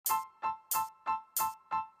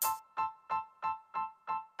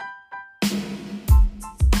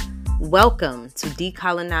Welcome to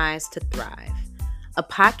Decolonize to Thrive, a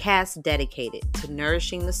podcast dedicated to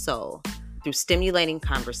nourishing the soul through stimulating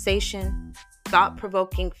conversation,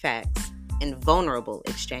 thought-provoking facts, and vulnerable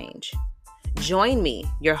exchange. Join me,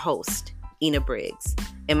 your host, Ina Briggs,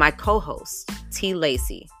 and my co-host, T.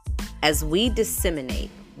 Lacey, as we disseminate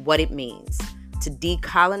what it means to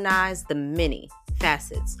decolonize the many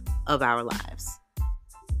facets of our lives.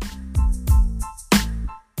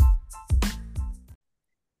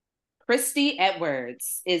 Christie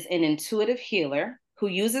Edwards is an intuitive healer who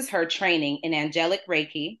uses her training in angelic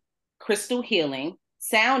Reiki, crystal healing,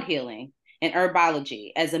 sound healing, and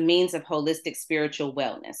herbology as a means of holistic spiritual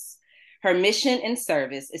wellness. Her mission and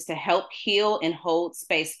service is to help heal and hold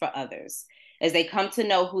space for others as they come to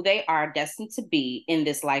know who they are destined to be in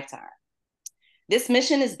this lifetime. This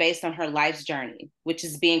mission is based on her life's journey, which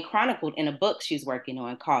is being chronicled in a book she's working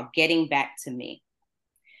on called Getting Back to Me.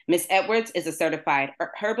 Ms. Edwards is a certified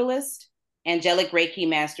herbalist, angelic Reiki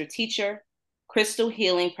master teacher, crystal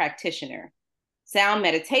healing practitioner, sound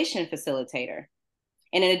meditation facilitator.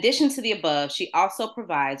 And in addition to the above, she also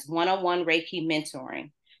provides one-on-one Reiki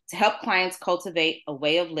mentoring to help clients cultivate a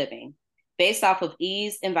way of living based off of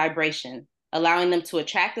ease and vibration, allowing them to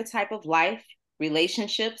attract the type of life,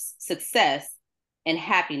 relationships, success, and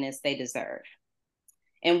happiness they deserve.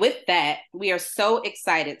 And with that, we are so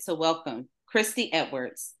excited to welcome Christie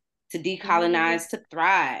Edwards to Decolonize to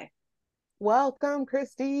Thrive. Welcome,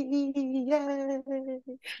 Christie. Yay.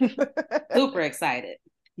 Super excited.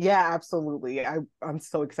 Yeah, absolutely. I'm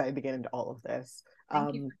so excited to get into all of this.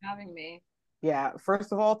 Thank you for having me. Yeah,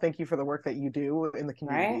 first of all, thank you for the work that you do in the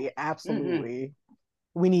community. Right? Absolutely.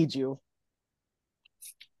 Mm-hmm. We need you.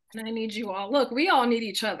 And I need you all. Look, we all need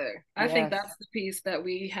each other. I think that's the piece that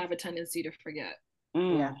we have a tendency to forget.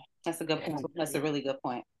 Yeah, that's a good point. Absolutely. That's a really good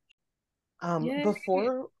point.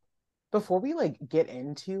 Before we get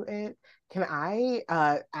into it, can I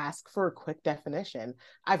ask for a quick definition?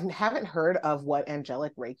 I haven't heard of what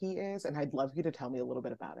angelic Reiki is, and I'd love you to tell me a little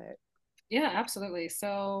bit about it. Yeah, absolutely.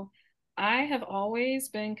 So I have always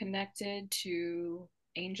been connected to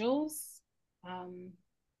angels,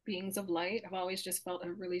 beings of light. I've always just felt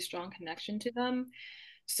a really strong connection to them.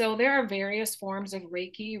 So there are various forms of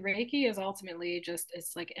Reiki. Reiki is ultimately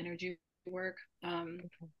it's like energy work.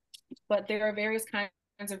 But there are various kinds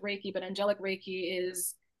of Reiki, but angelic Reiki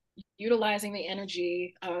is utilizing the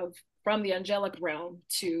energy from the angelic realm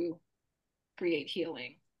to create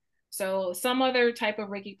healing. So some other type of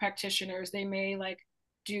Reiki practitioners, they may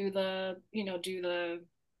do the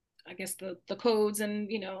codes,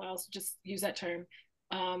 and I'll just use that term.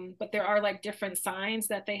 But there are different signs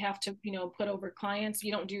that they have to put over clients.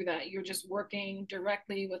 You don't do that. You're just working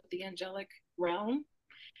directly with the angelic realm.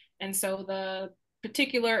 And so the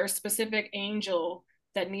particular or specific angel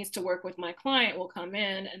that needs to work with my client will come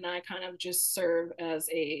in, and I kind of just serve as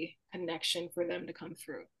a connection for them to come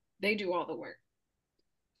through. They do all the work.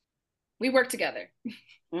 We work together.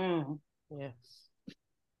 Yes.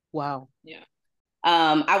 Wow. Yeah.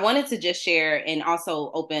 I wanted to just share and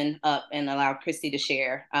also open up and allow Christie to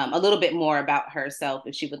share a little bit more about herself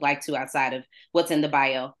if she would like to, outside of what's in the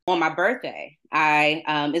bio. On my birthday,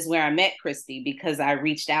 is where I met Christie because I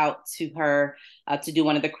reached out to her to do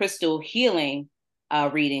one of the crystal healing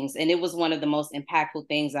readings, and it was one of the most impactful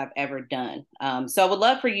things I've ever done. So I would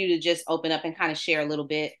love for you to just open up and kind of share a little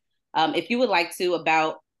bit, if you would like to,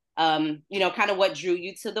 about kind of what drew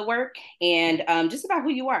you to the work and just about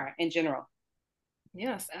who you are in general.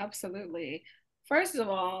 Yes, absolutely. First of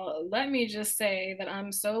all, let me just say that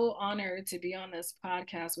I'm so honored to be on this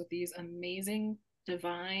podcast with these amazing,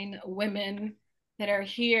 divine women that are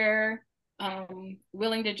here,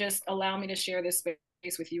 willing to just allow me to share this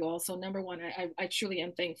space with you all. So number one, I truly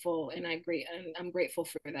am thankful, and I'm grateful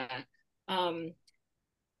for that.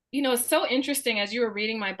 It's so interesting as you were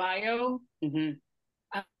reading my bio. Mm-hmm.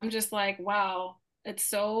 I'm just like, wow, it's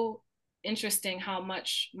so interesting how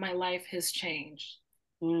much my life has changed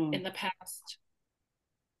in the past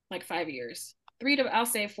 5 years. I'll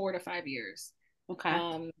say 4 to 5 years.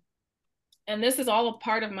 Okay. And this is all a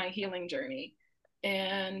part of my healing journey.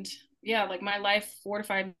 And yeah, my life 4 to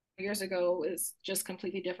 5 years ago is just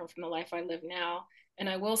completely different from the life I live now. And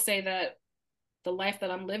I will say that the life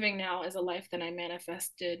that I'm living now is a life that I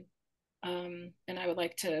manifested. And I would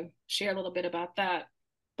like to share a little bit about that.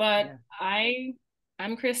 But yeah.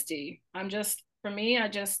 I'm Christie. For me,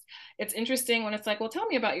 it's interesting when it's well, tell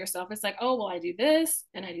me about yourself. It's oh, well, I do this,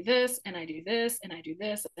 and I do this, and I do this, and I do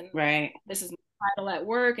this. And right. This is my title at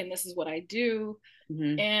work, and this is what I do.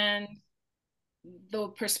 Mm-hmm. And the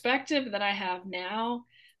perspective that I have now,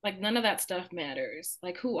 none of that stuff matters.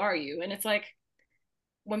 Who are you? And it's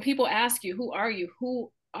when people ask you, who are you?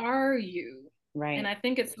 Who are you? And Right. I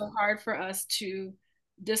think it's so hard for us to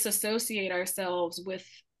disassociate ourselves with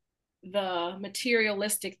the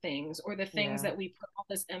materialistic things or the things Yeah. that we put all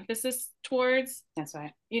this emphasis towards. That's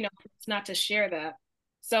right. You know, it's not to share that.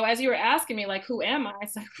 So as you were asking me, like, who am I?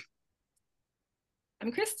 It's like,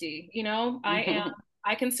 I'm Christie. You know,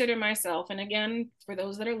 I consider myself, and again, for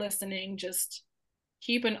those that are listening, just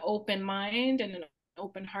keep an open mind and an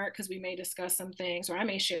open heart, because we may discuss some things, or I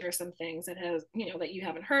may share some things that has, you know, that you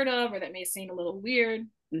haven't heard of, or that may seem a little weird,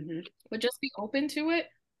 but just be open to it.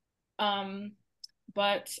 Um,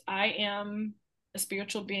 but I am a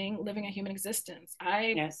spiritual being living a human existence.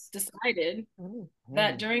 I Yes. decided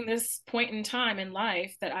that Mhm. during this point in time in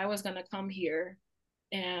life that I was going to come here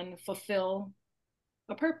and fulfill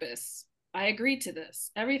a purpose. I agreed to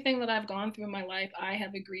this. Everything that I've gone through in my life, I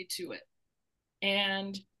have agreed to it.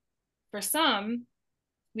 And for some,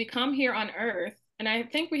 we come here on earth, and I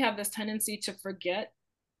think we have this tendency to forget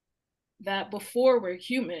that before we're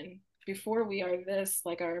human, before we are this,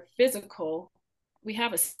 like our physical, we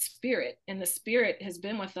have a spirit, and the spirit has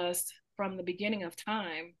been with us from the beginning of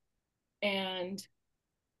time. And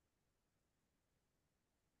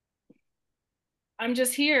I'm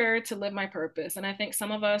just here to live my purpose. And I think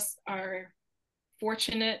some of us are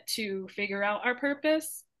fortunate to figure out our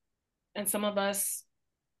purpose, and some of us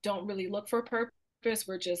don't really look for purpose.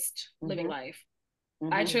 We're just living life.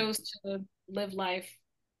 I chose to live life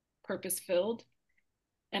purpose filled.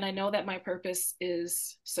 And I know that my purpose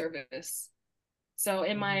is service. So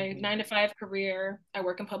in my 9 to 5 career, I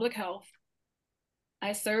work in public health.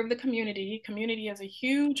 I serve the community. Community is a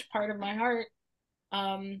huge part of my heart.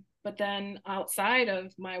 But then outside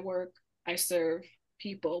of my work, I serve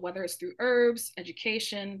people, whether it's through herbs,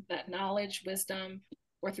 education, that knowledge, wisdom,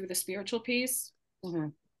 or through the spiritual piece.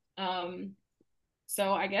 Um,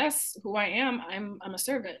 so I guess who I am, I'm a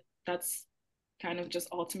servant. That's kind of just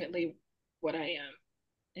ultimately what I am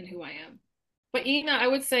and who I am. But Ina, I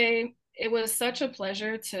would say it was such a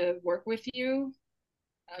pleasure to work with you.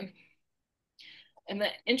 Uh, and the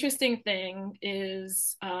interesting thing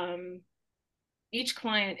is each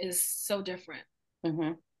client is so different.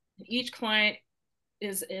 Each client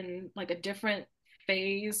is in like a different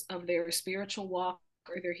phase of their spiritual walk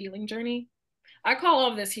or their healing journey. I call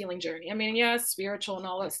all of this healing journey. I mean, yeah, it's spiritual and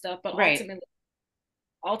all that stuff, but Right.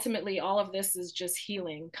 ultimately all of this is just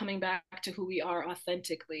healing, coming back to who we are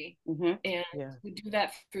authentically. And Yeah. we do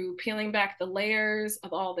that through peeling back the layers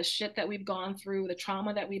of all the shit that we've gone through, the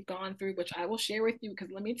trauma that we've gone through, which I will share with you,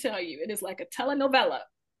 because let me tell you, it is like a telenovela,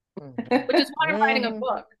 which is why I'm writing a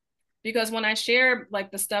book. Because when I share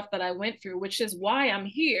like the stuff that I went through, which is why I'm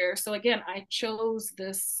here. So again, I chose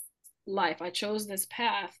this life, I chose this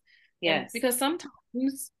path. And Yes. because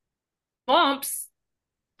sometimes bumps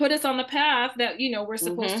put us on the path that, you know, we're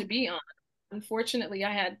supposed to be on. Unfortunately,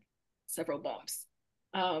 I had several bumps.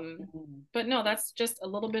 But no, that's just a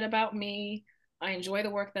little bit about me. I enjoy the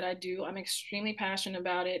work that I do. I'm extremely passionate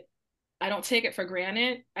about it. I don't take it for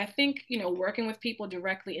granted. I think, you know, working with people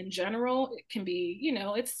directly in general, it can be, you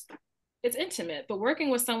know, it's intimate, but working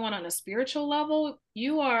with someone on a spiritual level,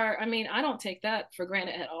 you are, I mean, I don't take that for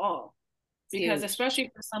granted at all. It's Because huge.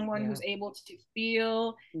 especially for someone Yeah. who's able to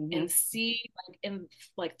feel and see like in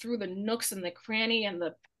like through the nooks and the cranny and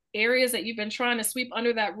the areas that you've been trying to sweep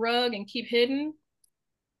under that rug and keep hidden,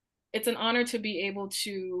 it's an honor to be able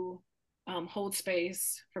to hold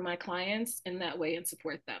space for my clients in that way and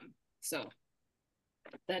support them. So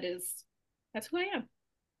that is, that's who I am.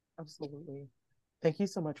 Absolutely. Thank you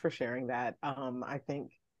so much for sharing that. I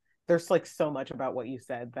think there's like so much about what you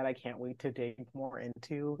said that I can't wait to dig more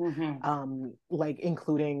into. Like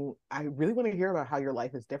including, I really want to hear about how your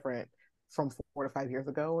life is different from 4 to 5 years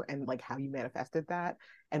ago, and like how you manifested that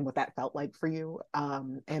and what that felt like for you.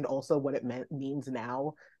 And also what it means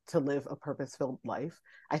now to live a purpose-filled life.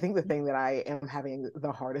 I think the thing that I am having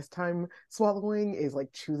the hardest time swallowing is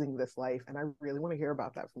like choosing this life. And I really want to hear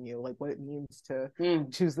about that from you, like what it means to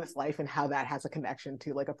choose this life and how that has a connection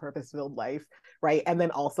to like a purpose-filled life, right? And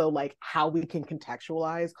then also like how we can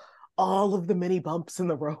contextualize all of the many bumps in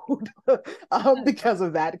the road because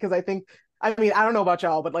of that. Because I think, I mean, I don't know about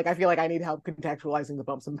y'all, but like I feel like I need help contextualizing the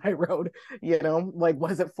bumps in my road. You know, like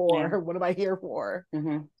what is it for? Yeah. What am I here for?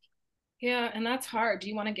 Yeah, and that's hard. Do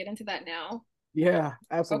you want to get into that now? Yeah,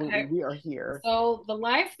 absolutely. Okay. We are here. So the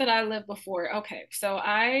life that I lived before, okay. So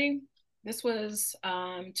this was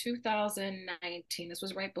 2019. This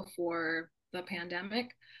was right before the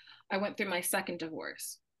pandemic. I went through my second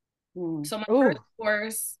divorce. So Oh,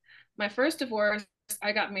 my first divorce,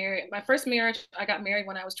 I got married. My first marriage, I got married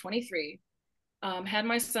when I was 23. Had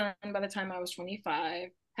my son by the time I was 25.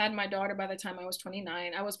 Had my daughter by the time I was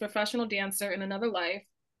 29. I was a professional dancer in another life.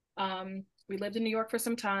 We lived in New York for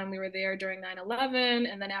some time. We were there during 9/11.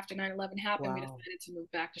 And then after 9/11 happened, we Wow. decided to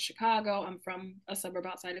move back to Chicago. I'm from a suburb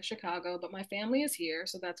outside of Chicago, but my family is here.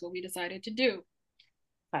 So that's what we decided to do.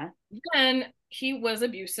 Okay. Then he was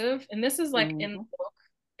abusive. And this is like in the Mm-hmm. book.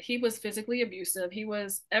 He was physically abusive. He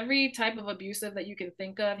was every type of abusive that you can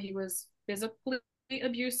think of. He was physically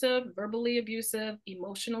abusive, verbally abusive,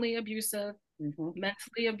 emotionally abusive, Mm-hmm.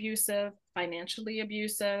 mentally abusive, financially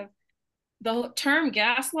abusive. The term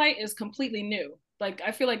gaslight is completely new. Like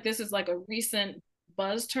I feel like this is like a recent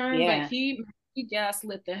buzz term, but Yeah. he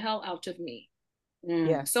gaslit the hell out of me.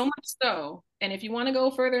 Mm. So Yes. much so. And if you want to go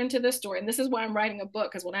further into this story, and this is why I'm writing a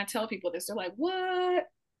book, because when I tell people this, they're like, what?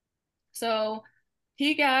 So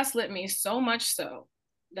he gaslit me so much so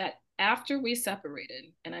that after we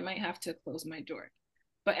separated, and I might have to close my door,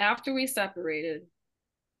 but after we separated,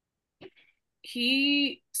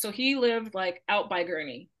 he lived like out by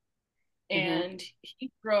Gurney, Mm-hmm. and he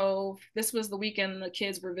drove. This was the weekend the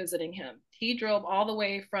kids were visiting him. He drove all the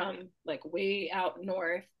way from like way out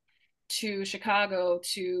north to Chicago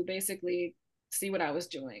to basically see what I was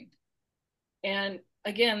doing. And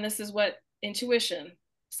again, this is what intuition.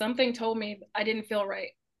 Something told me I didn't feel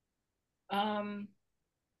right.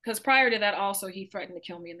 Because prior to that, also he threatened to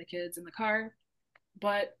kill me and the kids in the car.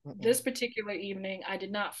 But Mm-mm. this particular evening, I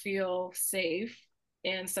did not feel safe.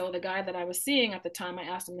 And so the guy that I was seeing at the time, I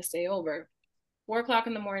asked him to stay over. 4 o'clock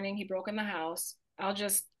in the morning, he broke in the house. I'll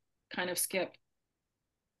just kind of skip.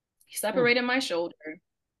 He Mm. separated my shoulder.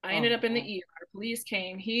 I Oh ended my up in the God. ER. Police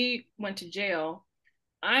came. He went to jail.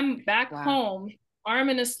 I'm back Wow. home, arm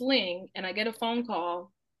in a sling, and I get a phone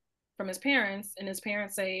call from his parents, and his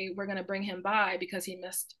parents say, we're going to bring him by because he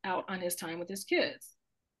missed out on his time with his kids.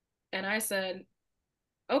 And I said,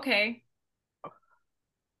 okay.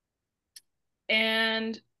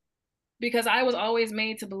 And because I was always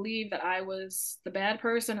made to believe that I was the bad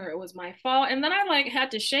person or it was my fault. And then I like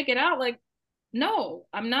had to shake it out like, no,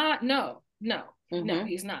 I'm not. No, no, no, Mm-hmm.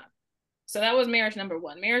 he's not. So that was marriage number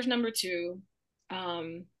one. Marriage number two,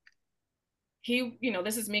 um,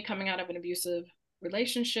 this is me coming out of an abusive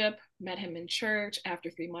relationship, met him in church. After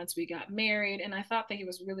 3 months, we got married. And I thought that he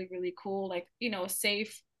was really, really cool, like, a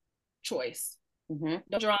safe choice. Mm-hmm.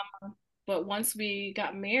 No drama. But once we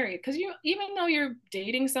got married, because even though you're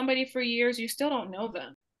dating somebody for years, you still don't know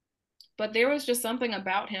them. But there was just something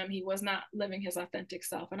about him. He was not living his authentic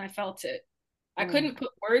self, and I felt it. I Mm. couldn't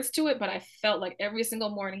put words to it, but I felt like every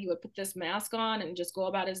single morning he would put this mask on and just go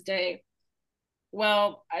about his day.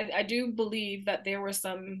 Well, I do believe that there were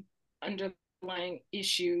some underlying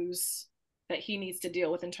issues that he needs to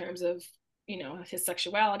deal with in terms of, his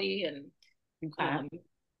sexuality and Okay. um,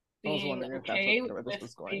 I was being wondering if that's okay where this with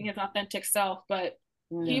was being going. his authentic self. But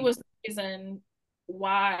he Mm. was the reason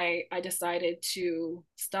why I decided to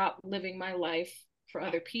stop living my life for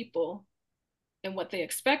other people and what they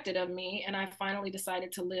expected of me. And I finally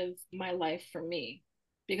decided to live my life for me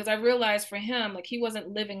because I realized for him, like he wasn't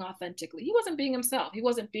living authentically. He wasn't being himself. He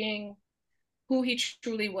wasn't being who he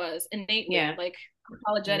truly was innately, Yeah. like Yeah.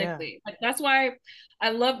 apologetically. Like that's why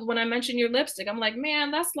I love when I mention your lipstick. I'm like,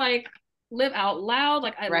 man, that's like live out loud.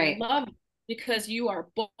 Like I Right. love you because you are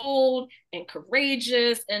bold and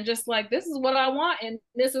courageous and just like this is what I want and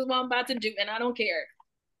this is what I'm about to do and I don't care.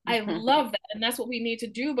 I love that and that's what we need to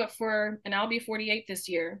do. But and I'll be 48 this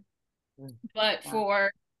year. Mm. But Wow.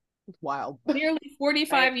 for It's wild. nearly Right.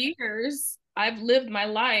 45 years, I've lived my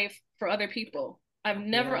life for other people. I've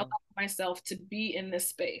never Yeah. allowed myself to be in this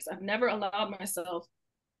space. I've never allowed myself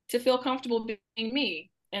to feel comfortable being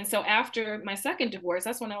me. And so after my second divorce,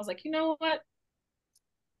 that's when I was like, you know what?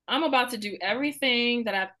 I'm about to do everything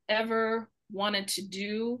that I've ever wanted to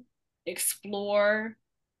do, explore,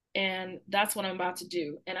 and that's what I'm about to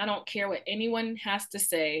do. And I don't care what anyone has to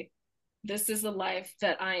say. This is the life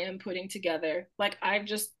that I am putting together. Like I've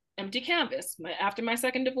just empty canvas. After my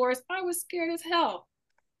second divorce, I was scared as hell.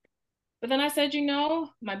 But then I said,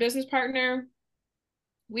 my business partner,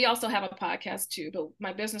 we also have a podcast too, but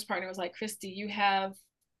my business partner was like, Christy, you have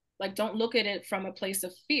like, don't look at it from a place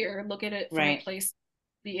of fear. Look at it from a Right. place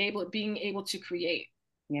being able to create.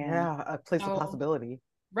 Yeah. Yeah. A place of So, possibility.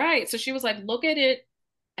 right. So she was like, look at it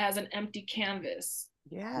as an empty canvas.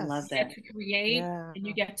 I love You Yes. get that. to create Yeah. and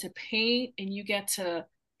you get to paint and you get to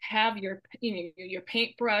have your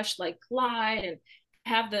paintbrush like glide and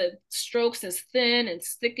have the strokes as thin and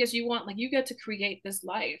thick as you want. Like you get to create this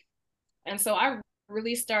life. And so I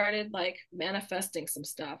really started like manifesting some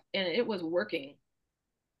stuff and it was working.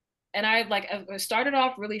 And I started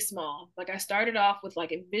off really small. Like I started off with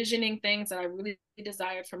like envisioning things that I really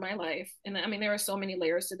desired for my life. And I mean, there are so many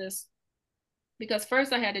layers to this because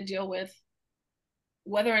first I had to deal with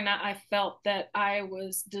whether or not I felt that I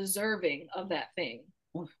was deserving of that thing.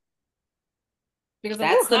 Because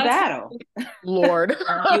that's the battle. Lord.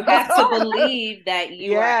 You have to believe that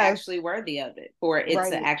you are actually worthy of it for it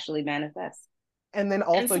to actually manifest. And then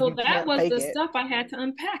also, and so that was the stuff I had to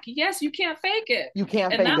unpack. Yes, you can't fake it. You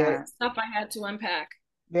can't fake it. And that was stuff I had to unpack.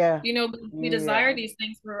 Yeah. You know, we desire these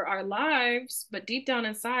things for our lives, but deep down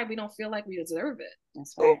inside, we don't feel like we deserve it.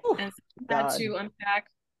 That's right. And so we had to unpack,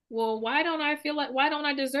 well, why don't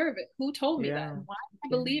I deserve it? Who told me that? Why am I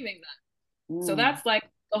believing that? So that's like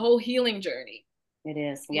the whole healing journey. It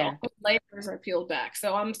is. Yeah. Layers are peeled back.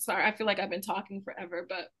 So I'm sorry. I feel like I've been talking forever,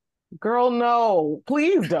 but girl, no,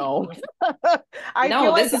 please don't.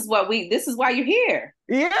 This is why you're here.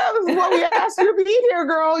 Yeah, this is why we asked you to be here,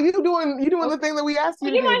 girl. You doing the thing that we asked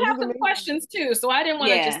you to do. You might have some questions too, so I didn't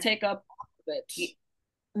want to just take up it.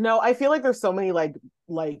 No, I feel like there's so many like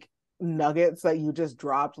nuggets that you just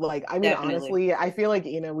dropped. Like, I mean, honestly, I feel like,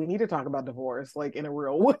 we need to talk about divorce, like, in a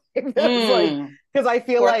real way. Because I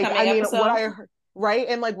feel like, I mean, episode. What I heard, right?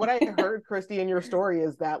 And like what I heard, Christie, in your story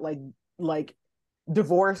is that like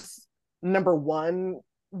divorce number 1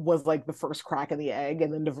 was like the first crack in the egg,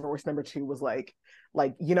 and then divorce number 2 was like,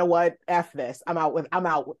 you know what, F this, I'm out,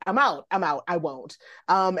 I won't.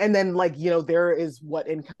 And then like, there is what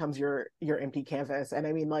incomes your empty canvas. And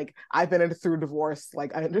I mean, like, I've been through divorce,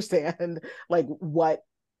 like, I understand like what,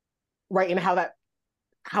 right, and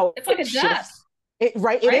how it's like a death. It is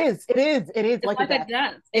like a death.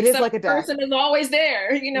 It is like a death. The person is always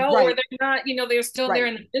there, or they're not, they're still there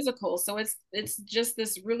in the physical. So it's just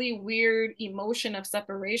this really weird emotion of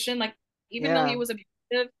separation. Like, even though he was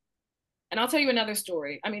abusive, and I'll tell you another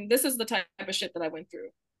story. I mean, this is the type of shit that I went through.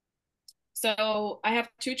 So I have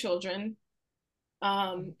 2 children.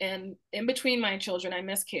 And in between my children, I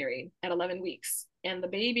miscarried at 11 weeks, and the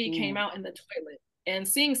baby came out in the toilet. And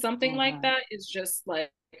seeing something like that is just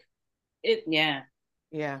like, it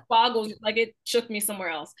boggles, like, it shook me somewhere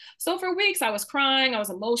else. So for weeks I was crying, I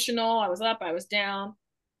was emotional, I was up, I was down.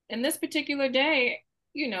 And this particular day,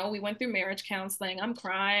 we went through marriage counseling. I'm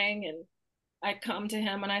crying, and I come to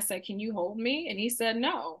him and I said, "Can you hold me?" And he said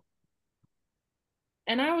no.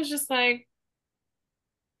 And I was just like,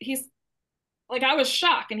 I was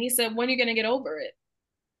shocked. And he said, "When are you going to get over it?"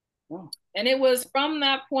 And it was from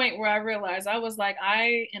that point where I realized, I was like,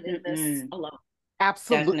 I am in this alone.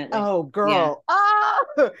 Absolutely. Definitely. Oh, girl.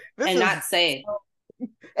 Yeah. Not safe.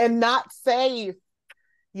 And not safe.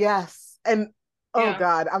 Yes. And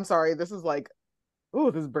God, I'm sorry. This is like,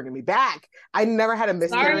 this is bringing me back. I never had a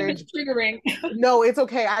miscarriage. Sorry, triggering. No, it's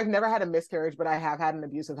okay. I've never had a miscarriage, but I have had an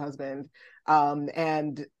abusive husband.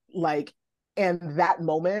 And that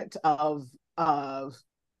moment of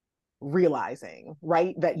realizing,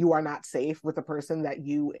 right, that you are not safe with the person that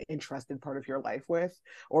you entrusted part of your life with,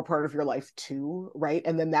 or part of your life to, right?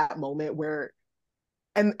 And then that moment where,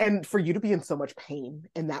 and for you to be in so much pain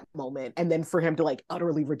in that moment, and then for him to like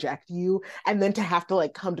utterly reject you, and then to have to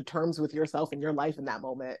like come to terms with yourself and your life in that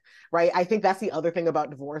moment, right? I think that's the other thing about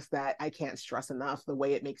divorce that I can't stress enough, the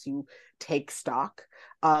way it makes you take stock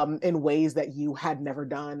in ways that you had never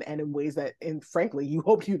done, and in ways that, and frankly, you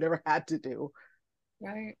hoped you never had to do.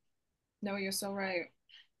 Right. No, you're so right.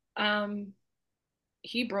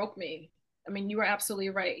 He broke me. I mean, you were absolutely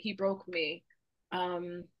right. He broke me.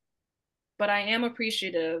 But I am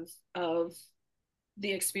appreciative of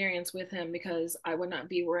the experience with him, because I would not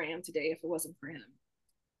be where I am today if it wasn't for him.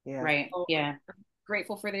 Yeah. Right. So yeah. I'm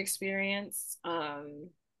grateful for the experience. I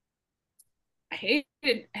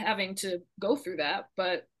hated having to go through that,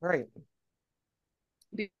 but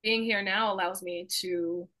being here now allows me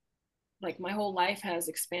to, like, my whole life has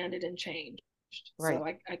expanded and changed. Right. So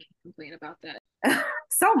I can't complain about that.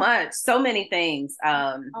 So much, so many things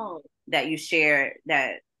that you shared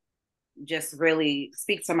that just really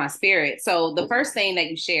speak to my spirit. So the first thing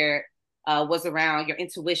that you shared was around your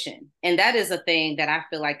intuition. And that is a thing that I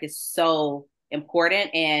feel like is so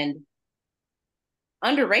important and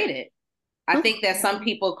underrated. I think that some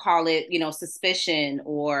people call it, suspicion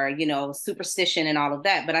or, superstition and all of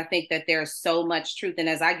that. But I think that there's so much truth. And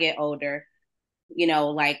as I get older,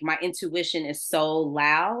 like, my intuition is so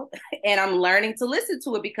loud, and I'm learning to listen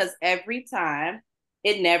to it, because every time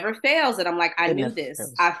it never fails. And I'm like, I knew this.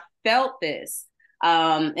 Fails. I felt this.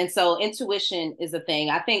 And so intuition is a thing.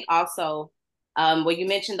 I think also when you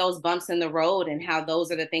mentioned those bumps in the road and how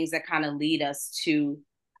those are the things that kind of lead us to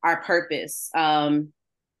our purpose.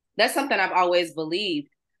 That's something I've always believed.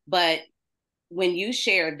 But when you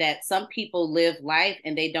shared that some people live life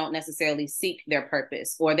and they don't necessarily seek their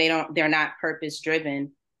purpose, or they're not purpose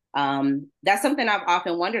driven. That's something I've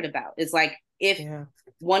often wondered about. It's like, if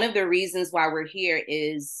one of the reasons why we're here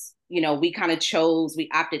is, we kind of we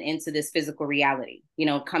opted into this physical reality,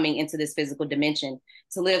 coming into this physical dimension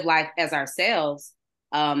to live life as ourselves.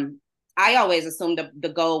 I always assumed the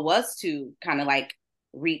goal was to kind of like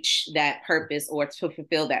reach that purpose or to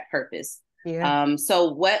fulfill that purpose. Yeah.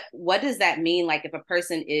 So what does that mean? Like if a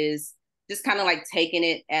person is just kind of like taking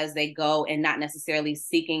it as they go and not necessarily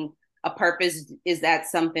seeking a purpose, is that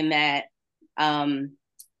something that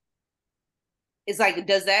is like,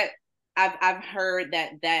 does that, I've heard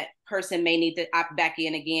that person may need to opt back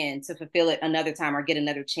in again to fulfill it another time or get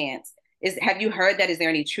another chance. Have you heard that? Is there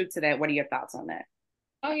any truth to that? What are your thoughts on that?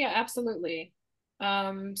 Oh yeah, absolutely.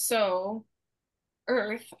 So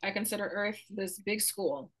Earth, I consider Earth this big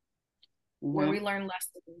school where we learn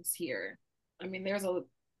lessons here. I mean,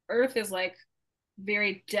 Earth is like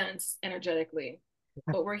very dense energetically,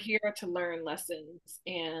 but we're here to learn lessons.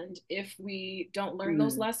 And if we don't learn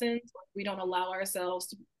those lessons, we don't allow ourselves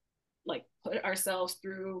to like put ourselves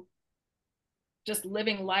through just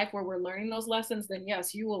living life where we're learning those lessons, then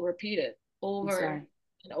yes, you will repeat it over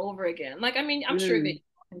and over again. Like, I mean, I'm sure that you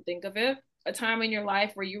can think of it, a time in your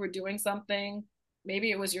life where you were doing something, maybe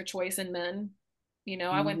it was your choice in men.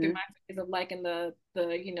 I went through my phase of liking the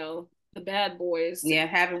bad boys. Yeah,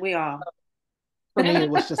 haven't we all? For me, it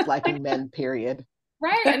was just liking men, period.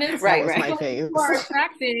 Right. And it's that was my phase.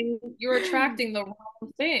 You're attracting the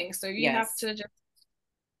wrong thing. So you have to just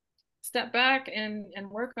step back and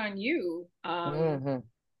work on you. But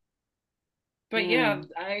yeah,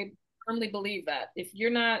 I firmly believe that if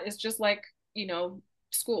you're not, it's just like,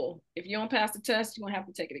 school. If you don't pass the test, you won't have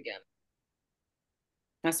to take it again.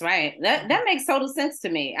 That's right. That makes total sense to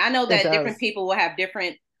me. I know that different people will have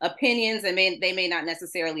different opinions and they may not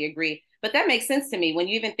necessarily agree, but that makes sense to me when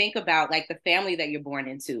you even think about like the family that you're born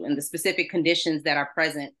into and the specific conditions that are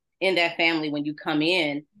present in that family when you come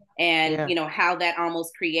in, and how that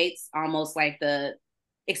almost creates almost like the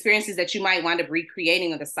experiences that you might wind up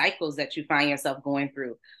recreating or the cycles that you find yourself going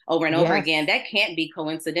through over and over again. That can't be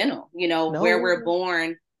coincidental. Where we're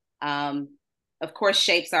born, of course,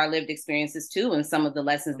 shapes our lived experiences too, and some of the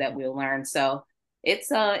lessons that we'll learn. So it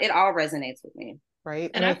all resonates with me.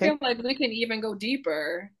 Right. And I feel like we can even go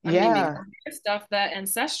deeper. I mean, stuff that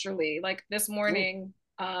ancestrally, like this morning,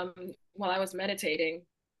 while I was meditating,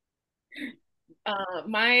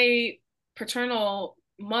 my paternal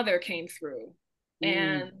mother came through.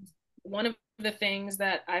 And one of the things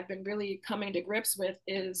that I've been really coming to grips with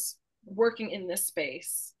is working in this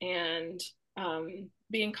space and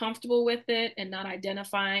being comfortable with it and not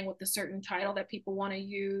identifying with the certain title that people want to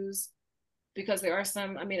use, because there are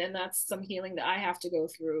some, and that's some healing that I have to go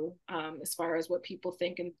through as far as what people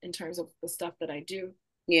think in terms of the stuff that I do.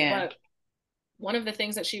 Yeah. But one of the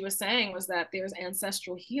things that she was saying was that there's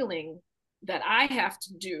ancestral healing that I have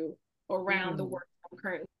to do around the work I'm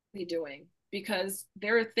currently doing, because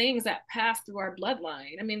there are things that pass through our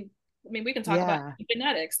bloodline. I mean, we can talk about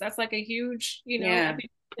genetics. That's like a huge, epigenetics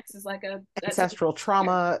is like ancestral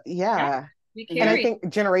trauma. Yeah. And I think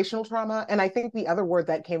generational trauma. And I think the other word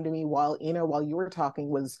that came to me while you were talking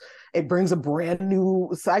was it brings a brand new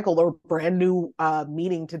cycle or brand new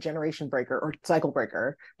meaning to generation breaker or cycle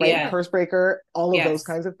breaker, right? Curse breaker, all of those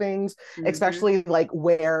kinds of things, especially like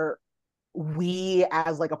where we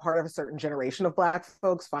as like a part of a certain generation of Black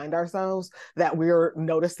folks find ourselves, that we're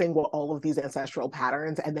noticing what all of these ancestral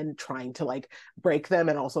patterns and then trying to like break them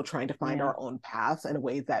and also trying to find our own paths in a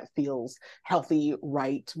way that feels healthy,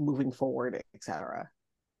 right, moving forward, etc.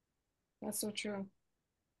 That's so true.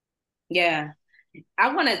 Yeah.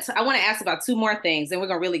 I want to ask about two more things, and we're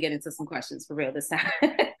going to really get into some questions for real this time.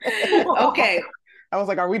 Okay. I was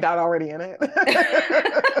like, are we not already in it?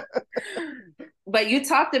 But you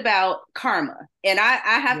talked about karma. And I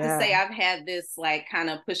have to say, I've had this like kind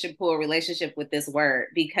of push and pull relationship with this word,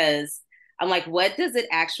 because I'm like, what does it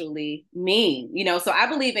actually mean? So I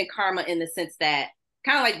believe in karma in the sense that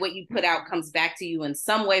kind of like what you put out comes back to you in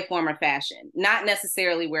some way, form, or fashion. Not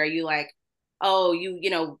necessarily where you like, oh,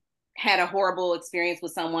 you had a horrible experience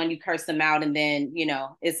with someone, you cursed them out, and then,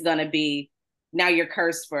 it's going to be, now you're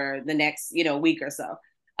cursed for the next, week or so.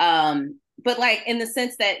 But like in the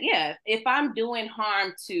sense that, if I'm doing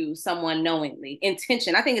harm to someone knowingly,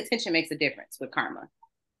 I think intention makes a difference with karma.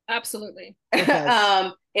 Absolutely.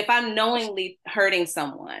 If I'm knowingly hurting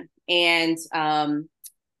someone and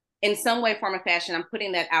in some way, form, or fashion, I'm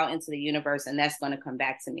putting that out into the universe and that's going to come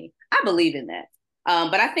back to me. I believe in that.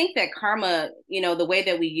 But I think that karma, the way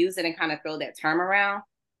that we use it and kind of throw that term around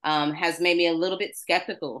has made me a little bit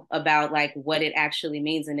skeptical about like what it actually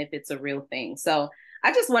means and if it's a real thing. So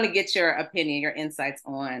I just want to get your opinion, your insights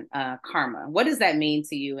on karma. What does that mean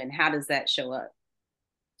to you and how does that show up?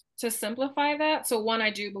 to simplify that, so one, I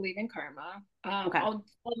do believe in karma. Okay.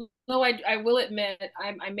 Although I will admit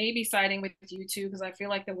I may be siding with you too, because I feel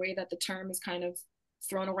like the way that the term is kind of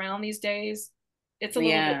thrown around these days, it's a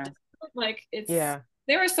little bit Yeah. different. Like it's Yeah.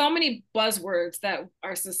 there are so many buzzwords that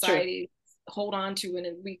our True. society hold on to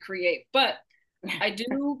and we create, but I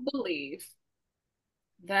do believe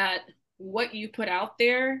that what you put out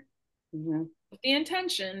there Mm-hmm. with the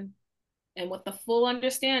intention and with the full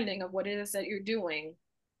understanding of what it is that you're doing,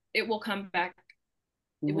 it will come back.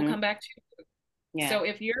 It will Mm-hmm. come back to you. Yeah. So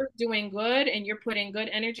if you're doing good and you're putting good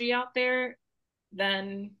energy out there,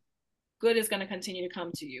 then good is going to continue to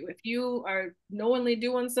come to you. If you are knowingly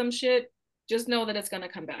doing some shit, just know that it's going to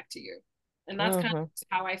come back to you. And that's kind of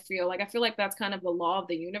how I feel. Like I feel like that's kind of the law of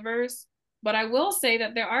the universe. But I will say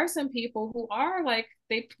that there are some people who are like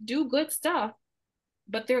they do good stuff,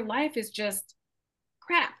 but their life is just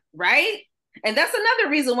crap. Right? And that's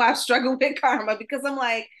another reason why I struggle with karma, because I'm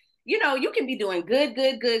like, you know, you can be doing good,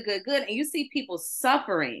 and you see people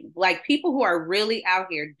suffering, like people who are really out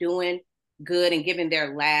here doing good and giving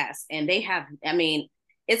their last. And they have, I mean,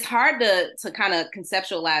 it's hard to kind of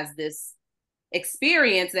conceptualize this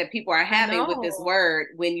experience that people are I having with this know. word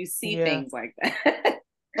when you see Yeah. things like that.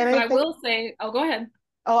 And But I I think, will say, oh, go ahead.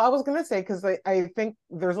 oh, I was gonna say, because I think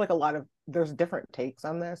there's like a lot of, there's different takes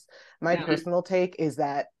on this. My Yeah. personal take is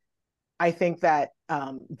that I think that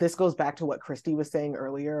this goes back to what Christie was saying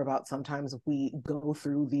earlier about sometimes we go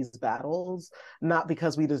through these battles not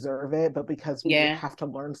because we deserve it, but because we Yeah. have to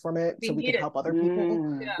learn from it We so we need can it. help other people,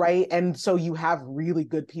 Mm. Yeah. right? And so you have really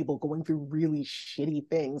good people going through really shitty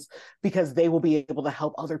things because they will be able to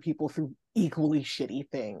help other people through equally shitty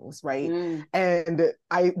things, right? Mm. And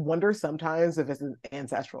I wonder sometimes if it's an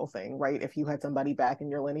ancestral thing, right? If you had somebody back in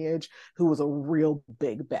your lineage who was a real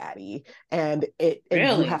big baddie and you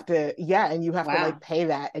Really? have to, yeah, and you have to Wow. like pay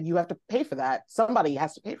that, and you have to pay for that, somebody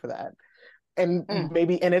has to pay for that. And Mm.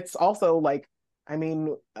 maybe, and it's also like, I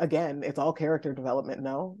mean, again, it's all character development,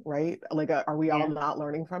 no, right? Like are we all Yeah. not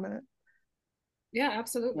learning from it? Yeah, Yeah.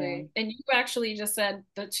 absolutely. And you actually just said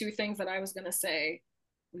the two things that I was going to say,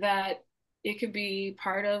 that it could be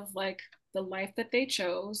part of like the life that they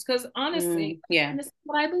chose. Because honestly, Mm. Yeah. and this is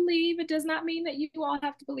what I believe. It does not mean that you all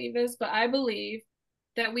have to believe this, but I believe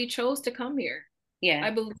that we chose to come here. Yeah.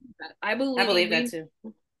 I believe that. I I believe believe that we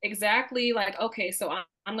too. exactly like, okay, so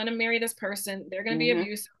I'm going to marry this person. They're going to be Mm-hmm.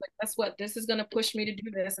 abusive. Like, guess what? This is going to push me to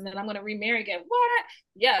do this. And then I'm going to remarry again. What?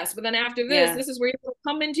 Yes. But then after this, Yeah. this is where you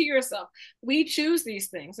come into yourself. We choose these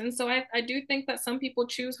things. And so I do think that some people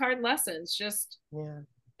choose hard lessons just Yeah.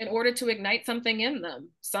 in order to ignite something in them.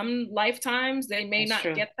 Some lifetimes they may That's not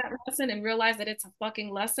true. get that lesson and realize that it's a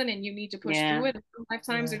fucking lesson and you need to push Yeah. through it. And some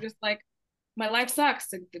lifetimes Yeah. are just like, my life sucks.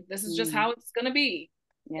 This is just Mm. how it's going to be.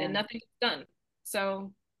 Yeah. And nothing's done.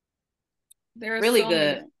 So there are Really so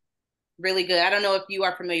many. good. Really good. I don't know if you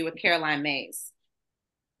are familiar with Caroline Mays.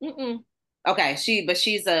 Mm-mm. Okay,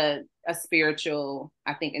 she's a spiritual,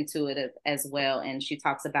 I think, intuitive as well, and she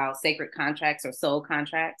talks about sacred contracts or soul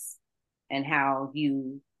contracts, and how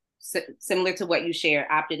you, similar to what you shared,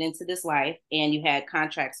 opted into this life, and you had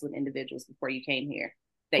contracts with individuals before you came here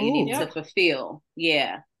that you needed Ooh. to Yep. fulfill.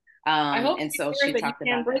 Yeah, I hope and she so shares she that you talked can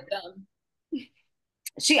about that. break them.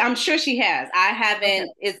 I'm sure she has. I Okay.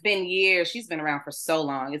 haven't. It's been years. She's been around for so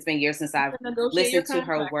long. It's been years since You I've can negotiate your listened to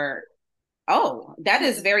her contract. work. Oh, that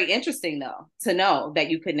is Mhm. very interesting, though, to know that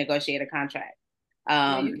you could negotiate a contract.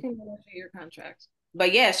 Yeah, you Um, can negotiate your contract.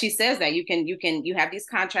 but yeah, she says that you have these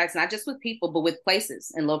contracts not just with people, but with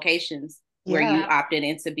places and locations where Yeah. you Yeah. opted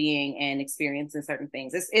into being and experiencing certain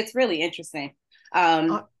things. It's really interesting.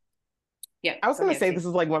 Um, uh, yeah, I was go gonna ahead, say T. this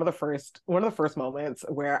is like one of the first moments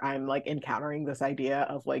where I'm like encountering this idea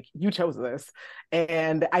of like you chose this,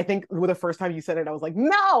 and I think with the first time you said it, I was like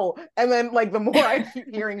no, and then like the more I keep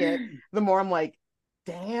hearing it, the more I'm like,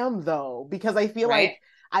 damn though, because I feel Right. like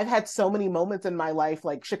I've had so many moments in my life,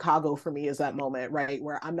 like Chicago for me is that moment, right,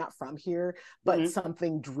 where I'm not from here, but Mm-hmm.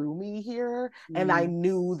 something drew me here, and I Mm-hmm.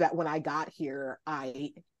 knew that when I got here,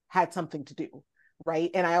 I had something to do, right,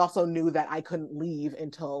 and I also knew that I couldn't leave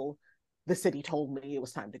until the city told me it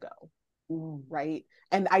was time to go, Mm-hmm. right?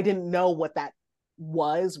 And I didn't know what that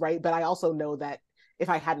was, right? But I also know that if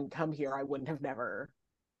I hadn't come here, I wouldn't have never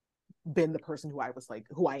been the person who I was like,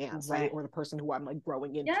 who I am, right? Right. Or the person who I'm like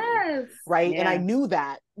growing into, Yes. right? And I Yeah. knew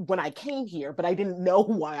that when I came here, but I didn't know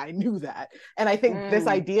why I knew that. And I think this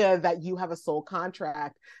Mm. idea that you have a soul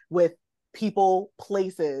contract with people,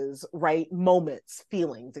 places, right, moments,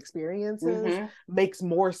 feelings, experiences Mm-hmm. makes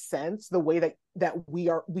more sense the way that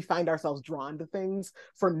we find ourselves drawn to things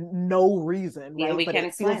for no reason, Yeah, right? we But can't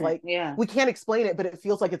it feels explain it. like Yeah. we can't explain it, but it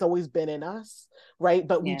feels like it's always been in us, right?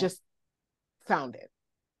 But we Yeah. just found it,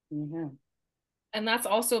 Mm-hmm. And that's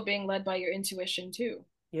also being led by your intuition too.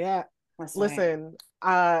 Yeah. That's right. Listen,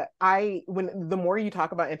 when the more you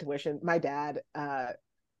talk about intuition, my dad,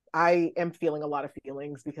 I am feeling a lot of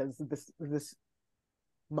feelings because this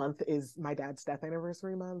month is my dad's death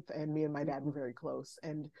anniversary month, and me and my dad were very close.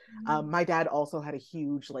 And my dad also had a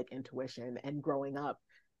huge like intuition, and growing up,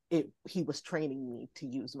 he was training me to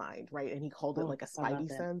use mind, right? And he called it Oh, like a I love spidey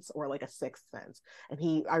that. sense or like a sixth sense.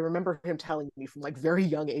 And I remember him telling me from like very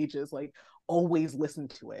young ages, like always listen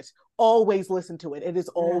to it, always listen to it. It is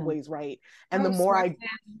Mm. always right. And the Oh, more smart I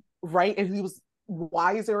man. right, and he was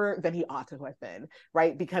wiser than he ought to have been,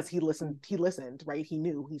 right? Because he listened, right? He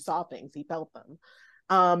knew, he saw things, he felt them.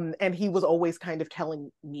 And he was always kind of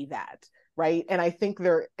telling me that, right? And I think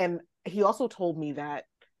and he also told me that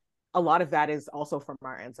a lot of that is also from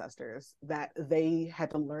our ancestors, that they had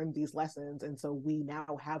to learn these lessons, and so we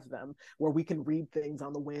now have them where we can read things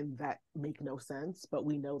on the wind that make no sense, but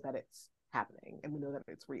we know that it's happening and we know that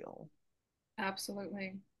it's real.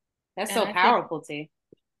 Absolutely. That's And so I think, powerful, T.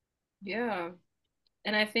 yeah.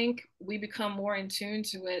 And I think we become more in tune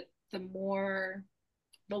to it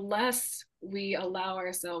the less we allow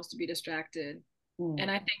ourselves to be distracted. Mm. And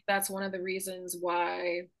I think that's one of the reasons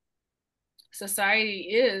why society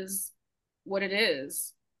is what it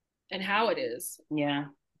is and how it is. Yeah.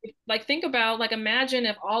 Like, think about, like, imagine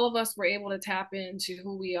if all of us were able to tap into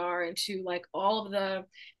who we are and to like all of the,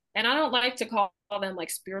 and I don't like to call them like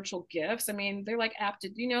spiritual gifts. I mean, they're like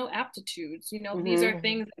aptitudes, these Mm-hmm. are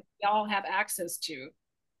things that we all have access to.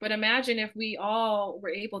 But imagine if we all were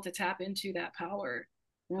able to tap into that power.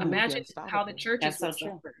 We Mm. would be Imagine how the unstoppable. churches That's so would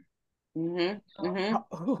true. suffer. Mm-hmm. Mm-hmm.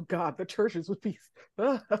 Oh God, the churches would be.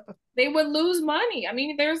 They would lose money. I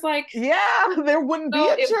mean, there's like, Yeah, there wouldn't be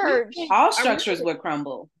so a if you church. can, All I really, structures would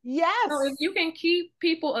crumble. so if Yes, you can keep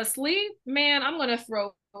people asleep, man, I'm gonna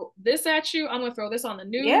throw this at you. I'm gonna throw this on the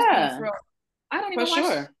news. I'm gonna Yeah, throw. I don't for even watch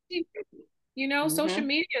sure. TV. Social Mm-hmm.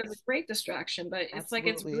 media is a great distraction, but it's like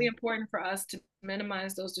it's really absolutely. important for us to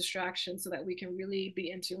minimize those distractions so that we can really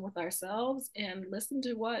be in tune with ourselves and listen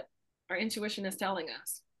to what our intuition is telling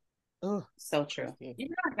us. Oh, So true. Christy.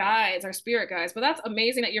 Even our guides, our spirit guides. But that's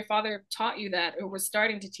amazing that your father taught you that or was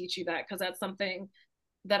starting to teach you that, because that's something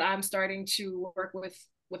that I'm starting to work with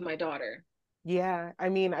my daughter. Yeah, I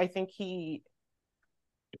mean, I think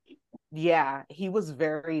yeah, he was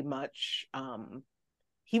very much,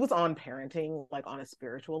 he was on parenting, like on a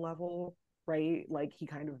spiritual level, right? Like he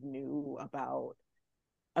kind of knew about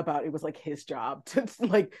it was like his job to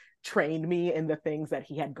like train me in the things that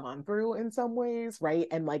he had gone through in some ways, right?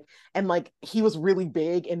 And like he was really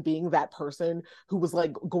big in being that person who was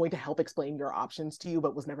like going to help explain your options to you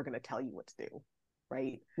but was never going to tell you what to do,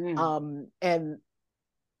 right? Mm.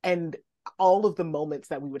 And all of the moments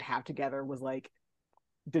that we would have together was like,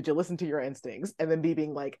 did you listen to your instincts? And then me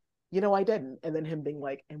being like, I didn't. And then him being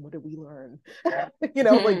like, and what did we learn? Like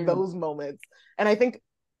Hmm. those moments. And I think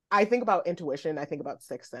about intuition, I think about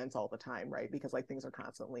sixth sense all the time, right? Because like things are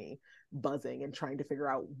constantly buzzing and trying to figure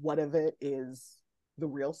out what of it is the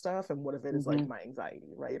real stuff and what of it is like Mm-hmm. my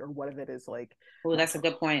anxiety, right? Or what of it is like Oh, my that's a trauma.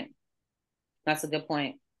 good point. That's a good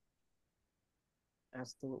point.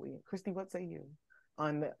 Absolutely. Christy, what say you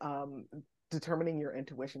on determining your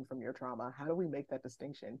intuition from your trauma? How do we make that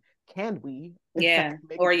distinction? Can we, in fact, Yeah.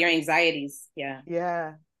 make a Or your distinction? anxieties. Yeah.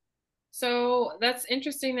 Yeah. So that's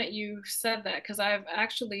interesting that you said that, because I've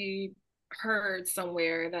actually heard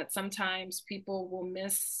somewhere that sometimes people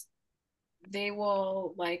they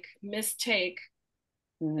will like mistake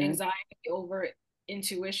Mm-hmm. anxiety over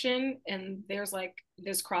intuition. And there's like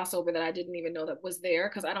this crossover that I didn't even know that was there,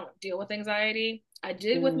 because I don't deal with anxiety. I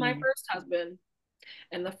did with my Mm. first husband.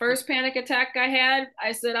 And the first panic attack I had,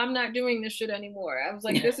 I said, I'm not doing this shit anymore. I was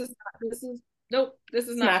like, nope, this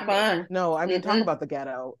is It's not not for me. fun. No, I mean, talk Mm-mm. about the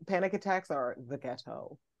ghetto. Panic attacks are the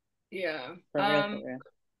ghetto. Yeah. For real, for real.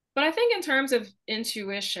 But I think in terms of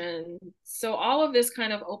intuition, so all of this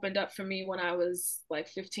kind of opened up for me when I was like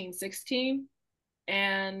 15, 16.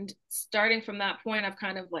 And starting from that point, I've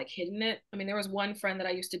kind of like hidden it. I mean, there was one friend that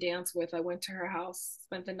I used to dance with. I went to her house,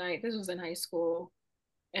 spent the night. This was in high school,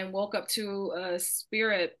 and woke up to a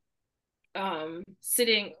spirit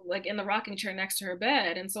sitting like in the rocking chair next to her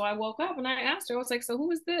bed. And so I woke up and I asked her, I was like, so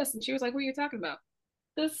who is this? And she was like, who are you talking about?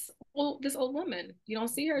 This old woman. You don't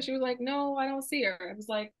see her? She was like, no, I don't see her. I was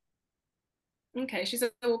like, okay. She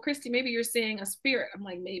said, well, Christy, maybe you're seeing a spirit. I'm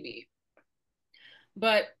like, maybe.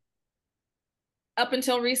 But up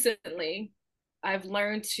until recently, I've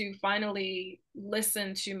learned to finally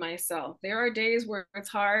listen to myself. There are days where it's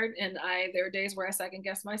hard, and there are days where I second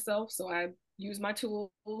guess myself. So I use my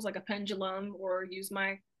tools like a pendulum or use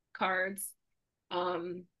my cards.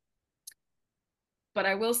 Um, But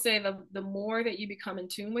I will say the more that you become in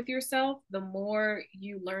tune with yourself, the more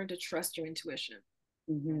you learn to trust your intuition.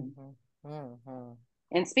 Mm-hmm. Mm-hmm.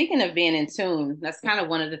 And speaking of being in tune, that's kind of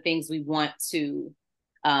one of the things we want to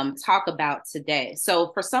talk about today.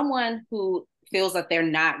 So for someone who feels that they're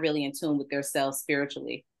not really in tune with themselves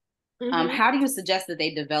spiritually, how do you suggest that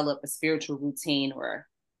they develop a spiritual routine or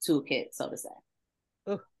toolkit, so to say?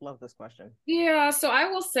 Oh, love this question. Yeah, so I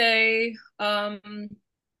will say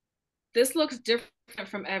this looks different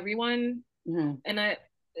from everyone, and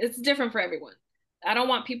it's different for everyone. I don't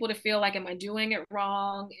want people to feel like, am I doing it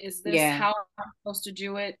wrong? Is this how I'm supposed to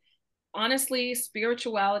do it? Honestly,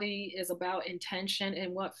 spirituality is about intention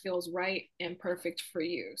and what feels right and perfect for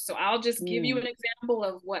you. So I'll just give you an example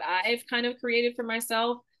of what I've kind of created for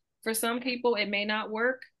myself. For some people, it may not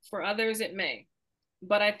work. For others, it may.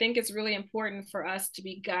 But I think it's really important for us to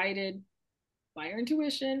be guided by our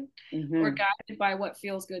intuition or guided by what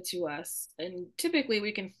feels good to us. And typically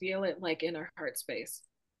we can feel it like in our heart space.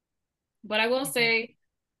 But I will say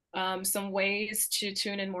some ways to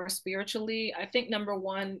tune in more spiritually. I think number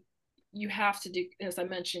one, you have to, as I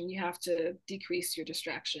mentioned, you have to decrease your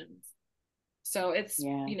distractions. So it's,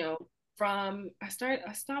 you know, from I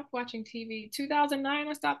stopped watching TV 2009.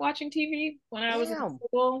 I stopped watching TV when I was in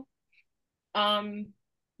school.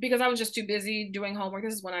 Because I was just too busy doing homework.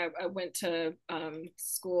 This is when I went to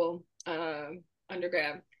school,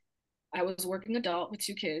 undergrad. I was working adult with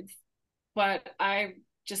 2 kids, but I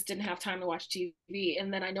just didn't have time to watch TV.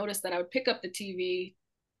 And then I noticed that I would pick up the TV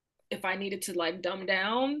if I needed to like dumb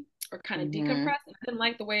down or kind of decompress. I didn't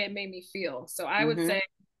like the way it made me feel. So I would say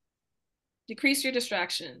decrease your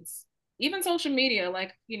distractions. Even social media,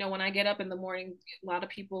 like, you know, when I get up in the morning, a lot of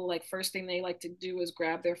people like first thing they like to do is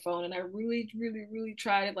grab their phone. And I really, really, really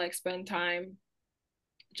try to like spend time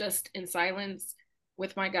just in silence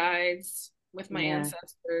with my guides, with my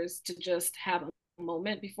ancestors, to just have a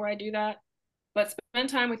moment before I do that. But spend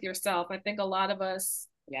time with yourself. I think a lot of us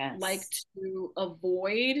like to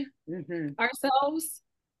avoid ourselves.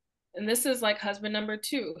 And this is like husband number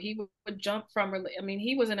 2. He would jump from, I mean,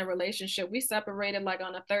 he was in a relationship. We separated like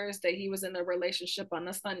on a Thursday. He was in a relationship on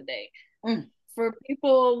a Sunday. For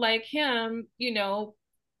people like him, you know,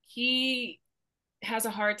 he has a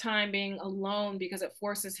hard time being alone because it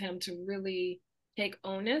forces him to really take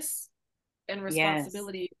onus and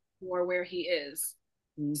responsibility for where he is.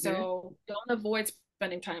 So don't avoid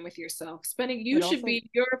spending time with yourself. You should be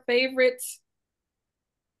your favorite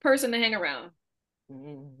person to hang around.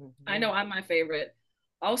 I know I'm my favorite.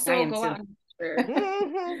 Also, go out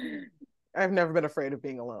and I've never been afraid of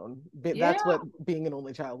being alone. That's what being an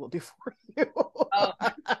only child will do for you.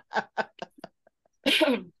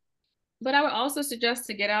 But I would also suggest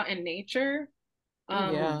to get out in nature.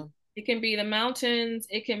 It can be the mountains,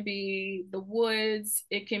 it can be the woods,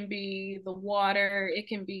 it can be the water, it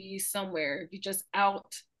can be somewhere. You just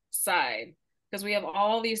outside, because we have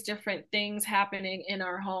all these different things happening in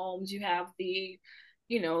our homes. You have the,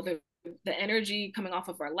 you know, the energy coming off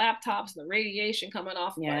of our laptops, the radiation coming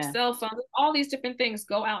off of our cell phones, all these different things.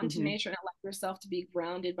 Go out into nature and allow yourself to be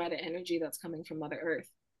grounded by the energy that's coming from Mother Earth.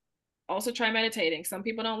 Also try meditating. Some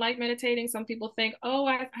people don't like meditating. Some people think, oh,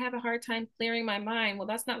 I have a hard time clearing my mind. Well,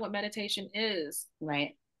 that's not what meditation is.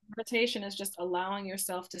 Right. Meditation is just allowing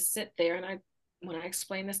yourself to sit there. And when I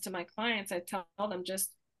explain this to my clients, I tell them, just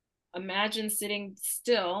imagine sitting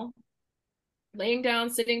still, laying down,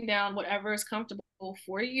 sitting down, whatever is comfortable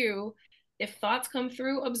for you. If thoughts come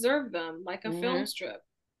through, observe them like a film strip.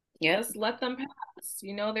 Just let them pass.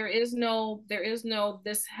 You know, there is no,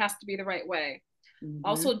 this has to be the right way.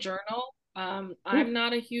 Also journal. I'm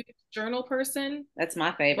not a huge journal person. That's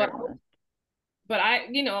my favorite one. But I,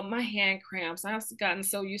 you know, my hand cramps. I've gotten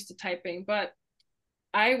so used to typing. But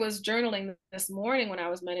I was journaling this morning when I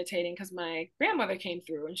was meditating because my grandmother came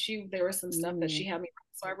through and there was some stuff that she had me.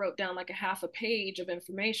 So I wrote down like a half a page of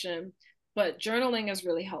information. But journaling is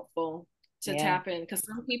really helpful to tap in, because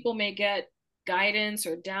some people may get guidance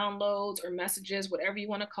or downloads or messages, whatever you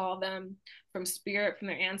want to call them, from spirit, from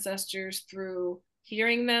their ancestors, through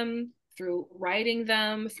hearing them, through writing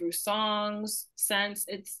them, through songs, scents.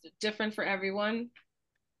 It's different for everyone.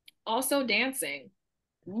 Also dancing.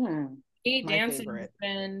 Dancing has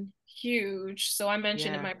been huge. So I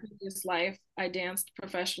mentioned in my previous life, I danced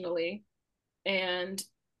professionally, and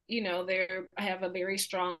you know, I have a very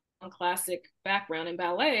strong classic background in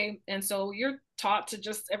ballet, and so you're taught to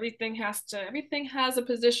just everything has a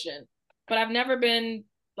position, but I've never been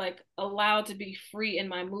like allowed to be free in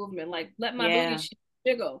my movement, like let my booty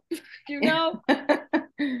jiggle, you know.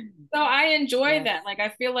 So I enjoy that. Like I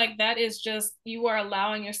feel like that is just, you are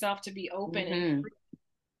allowing yourself to be open and free.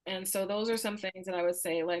 And so those are some things that I would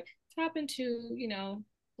say, like tap into,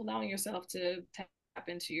 allowing yourself to tap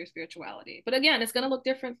into your spirituality. But again, it's going to look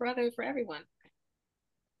different for everyone.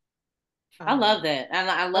 I love that. And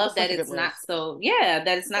I love that it's not so, that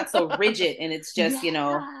it's not so rigid and it's just,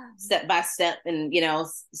 step by step and,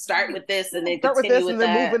 start with this and then continue with that.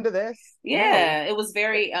 And then move into this. Yeah, it was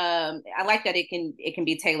very, I like that it can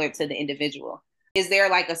be tailored to the individual. Is there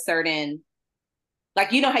like a certain,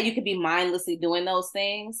 like, you know how you could be mindlessly doing those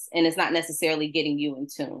things and it's not necessarily getting you in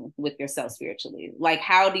tune with yourself spiritually? Like,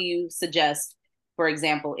 how do you suggest, for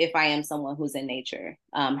example, if I am someone who's in nature,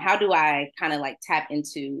 how do I kind of like tap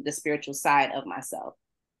into the spiritual side of myself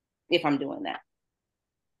if I'm doing that?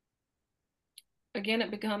 Again,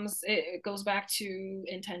 it goes back to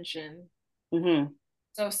intention. Mm-hmm.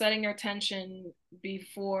 So setting your intention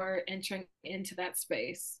before entering into that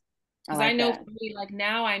space. Because I know for me, like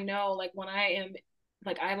now I know, like when I am,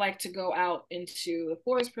 like I like to go out into the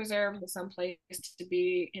forest preserve or some place to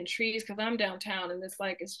be in trees because I'm downtown and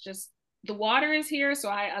it's just the water is here. So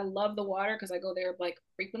I love the water because I go there like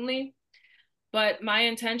frequently. But my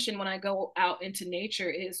intention when I go out into nature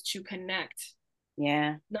is to connect.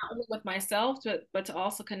 Yeah. Not only with myself, but to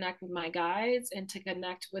also connect with my guides and to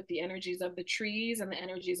connect with the energies of the trees and the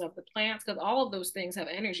energies of the plants, because all of those things have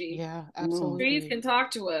energy. Yeah, absolutely. Trees can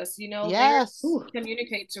talk to us, Yes. They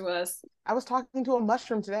communicate to us. I was talking to a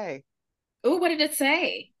mushroom today. Oh, what did it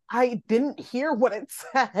say? I didn't hear what it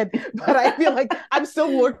said, but I feel like I'm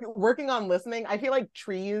still working on listening. I feel like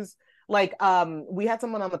trees, like we had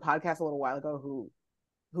someone on the podcast a little while ago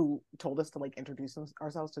who told us to like introduce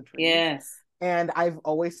ourselves to trees. Yes. And I've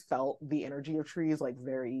always felt the energy of trees like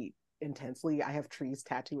very intensely. I have trees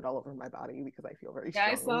tattooed all over my body because I feel very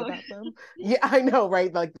strongly about them. Yeah, I know,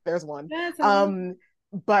 right? Like there's one.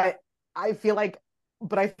 But I feel like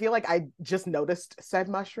I just noticed said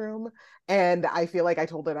mushroom, and I feel like I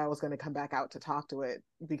told it I was going to come back out to talk to it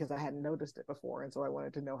because I hadn't noticed it before, and so I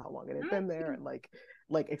wanted to know how long it had been there and like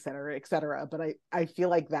et cetera, et cetera. But I feel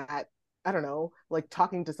like that, I don't know, like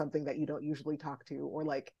talking to something that you don't usually talk to, or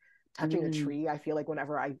like touching a tree. I feel like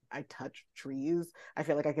whenever I touch trees, I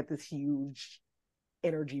feel like I get this huge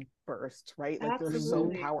energy burst, right? Like they're so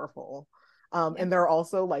powerful. And they're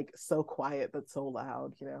also like so quiet but so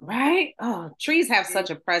loud, Right? Oh, trees have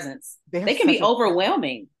such a presence. They can be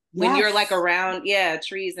overwhelming when you're like around,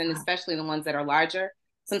 trees, and especially the ones that are larger.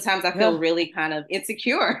 Sometimes I feel really kind of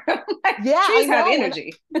insecure. Like, trees have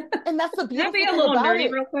energy. And that's the beautiful thing about it. Can I be a little nerdy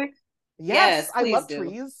it. real quick? Yes, I love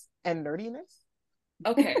trees and nerdiness.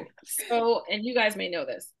 Okay, so, and you guys may know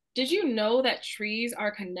this. Did you know that trees are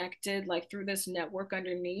connected like through this network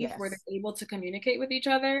underneath where they're able to communicate with each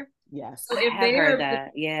other? Yes. So if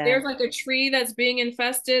there's like a tree that's being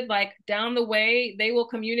infested, like down the way, they will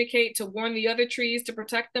communicate to warn the other trees to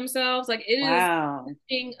protect themselves. Like it is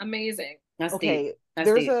being amazing. That's okay. Deep.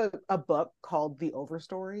 There's a book called The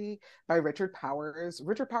Overstory by Richard Powers.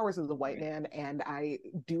 Richard Powers is a white man, and I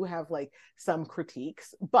do have like some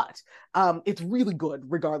critiques, but it's really good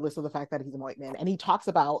regardless of the fact that he's a white man. And he talks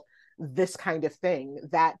about this kind of thing,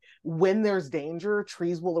 that when there's danger,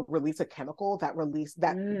 trees will release a chemical that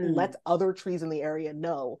lets other trees in the area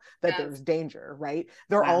know that there's danger, right?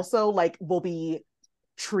 There also like will be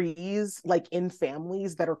trees like in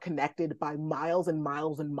families that are connected by miles and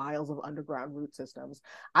miles and miles of underground root systems.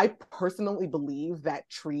 I personally believe that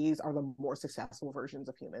trees are the more successful versions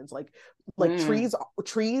of humans. Like trees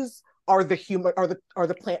are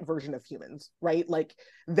the plant version of humans, right? Like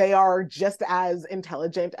they are just as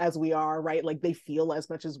intelligent as we are, right? Like they feel as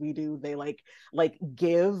much as we do. They like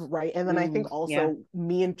give, right? And then I think also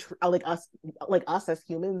me and us as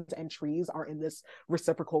humans and trees are in this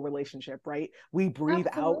reciprocal relationship, right? We breathe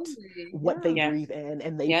out what they breathe in,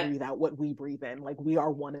 and they breathe out what we breathe in. Like we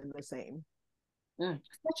are one and the same.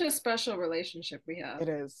 Such a special relationship we have. It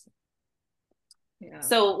is. Yeah.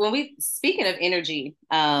 So when speaking of energy,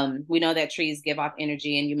 we know that trees give off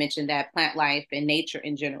energy, and you mentioned that plant life and nature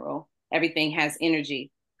in general, everything has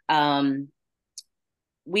energy.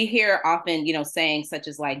 We hear often, saying such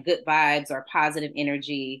as like good vibes or positive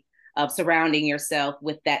energy, of surrounding yourself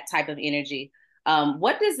with that type of energy.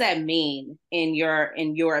 What does that mean in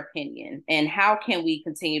your opinion, and how can we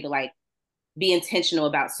continue to like be intentional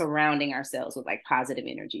about surrounding ourselves with like positive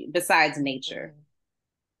energy besides nature?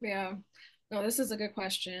 Yeah. No, this is a good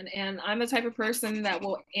question. And I'm the type of person that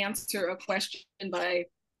will answer a question by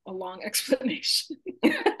a long explanation.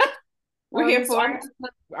 We're here for it.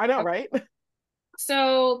 I know, right?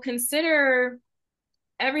 So consider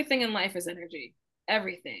everything in life is energy.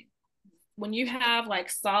 Everything. When you have like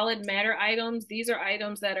solid matter items, these are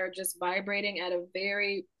items that are just vibrating at a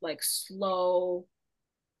very like slow,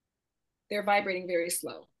 they're vibrating very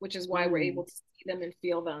slow, which is why we're able to see them and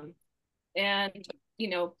feel them. And,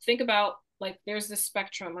 think about, like, there's this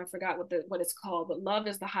spectrum. I forgot what it's called, but love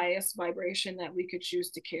is the highest vibration that we could choose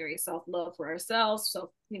to carry. Self-love for ourselves,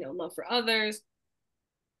 love for others.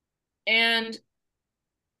 And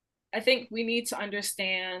I think we need to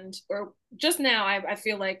understand, or just now, I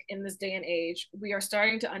feel like in this day and age, we are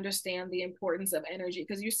starting to understand the importance of energy,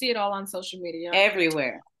 because you see it all on social media.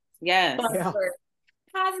 Everywhere. Yes. Yeah.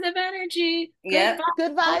 Positive energy. Yeah.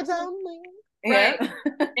 Good vibes only. Right.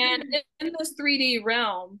 Yep. And in this 3D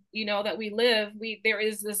realm, that we live, there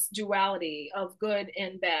is this duality of good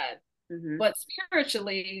and bad. Mm-hmm. But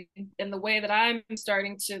spiritually, in the way that I'm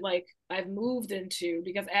starting to, like, I've moved into,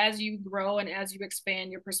 because as you grow and as you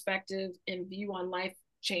expand, your perspective and view on life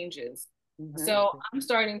changes. Mm-hmm. So I'm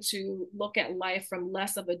starting to look at life from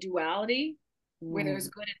less of a duality, where there's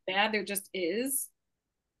good and bad, there just is.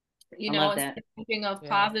 Instead of thinking of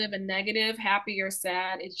positive and negative, happy or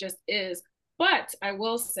sad, it just is. But I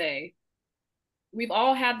will say, we've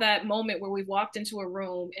all had that moment where we've walked into a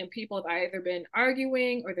room and people have either been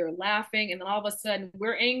arguing or they're laughing, and then all of a sudden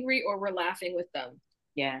we're angry or we're laughing with them.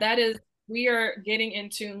 Yeah. That is, we are getting in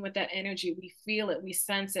tune with that energy. We feel it, we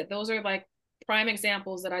sense it. Those are like prime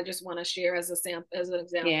examples that I just want to share as an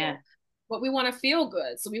example. Yeah. But we want to feel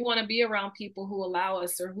good. So we want to be around people who allow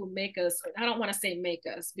us, or who make us, I don't want to say make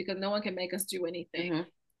us, because no one can make us do anything,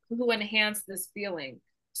 who enhance this feeling.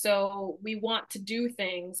 So we want to do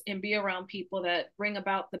things and be around people that bring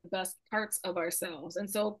about the best parts of ourselves. And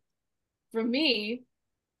so for me,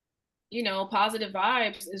 positive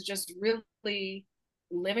vibes is just really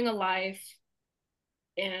living a life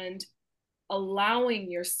and allowing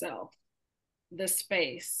yourself the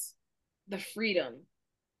space, the freedom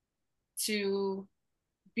to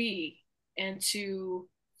be and to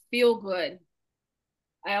feel good.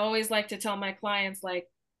 I always like to tell my clients, like,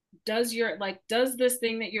 does this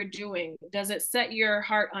thing that you're doing, does it set your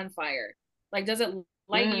heart on fire? Like, does it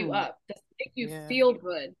light you up? Does it make you feel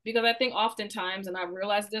good? Because I think oftentimes, and I've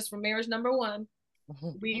realized this from marriage number 1,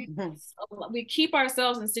 we keep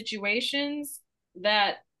ourselves in situations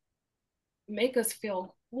that make us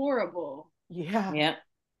feel horrible. Yeah. Yeah.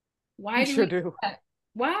 Why do we do that?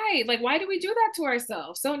 Why? Like, why do we do that to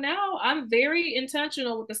ourselves? So now I'm very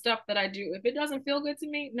intentional with the stuff that I do. If it doesn't feel good to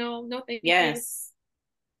me, no, thank you. Yes.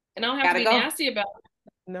 And I don't have to be nasty about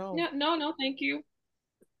it. No. Yeah, no, thank you.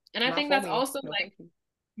 And I think that's also like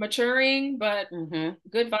maturing, but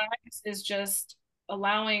good vibes is just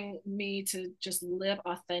allowing me to just live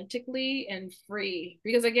authentically and free.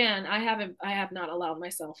 Because again, I have not allowed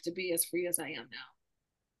myself to be as free as I am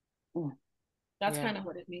now. That's kind of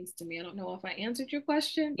what it means to me. I don't know if I answered your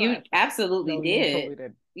question. But... You absolutely did. You totally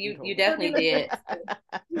did. You definitely did.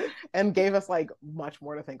 And gave us like much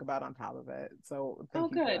more to think about on top of it. So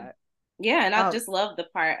thank you for that. Yeah, and I just love the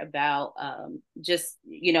part about just,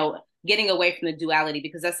 getting away from the duality,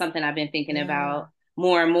 because that's something I've been thinking about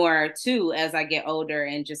more and more too as I get older,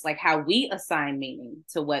 and just like how we assign meaning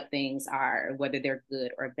to what things are, whether they're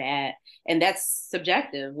good or bad. And that's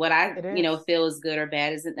subjective. What I, feel is good or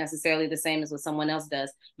bad isn't necessarily the same as what someone else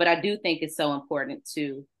does. But I do think it's so important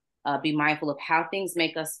to be mindful of how things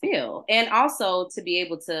make us feel, and also to be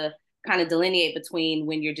able to kind of delineate between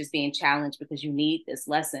when you're just being challenged because you need this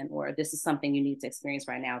lesson, or this is something you need to experience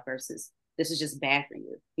right now, versus this is just bad for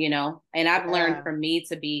you, And I've learned for me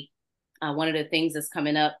to be, one of the things that's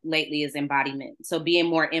coming up lately is embodiment. So being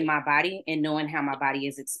more in my body and knowing how my body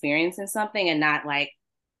is experiencing something, and not like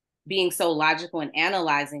being so logical and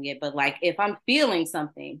analyzing it, but like if I'm feeling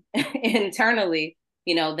something internally,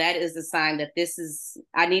 that is a sign that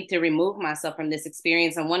I need to remove myself from this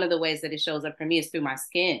experience. And one of the ways that it shows up for me is through my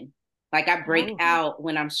skin. Like I break out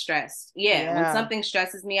when I'm stressed. When something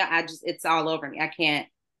stresses me, it's all over me. I can't,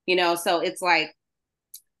 so it's like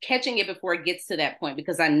catching it before it gets to that point,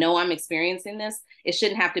 because I know I'm experiencing this. It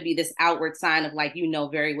shouldn't have to be this outward sign of like,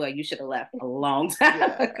 very well, you should have left a long time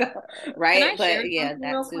ago. Right. But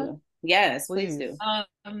that too. Yes, please do.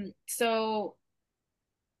 So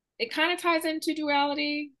it kind of ties into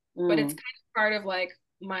duality, but it's kind of part of like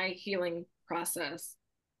my healing process.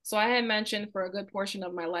 So I had mentioned for a good portion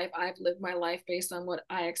of my life, I've lived my life based on what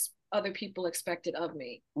other people expected of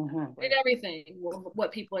me. Did everything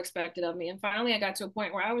what people expected of me. And finally I got to a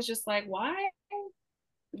point where I was just like, why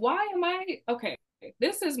am I okay?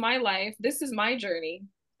 This is my life. This is my journey.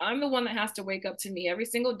 I'm the one that has to wake up to me every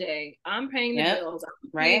single day. I'm paying the bills.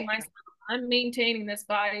 I'm paying myself. I'm maintaining this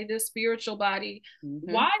body, this spiritual body.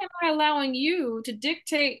 Why am I allowing you to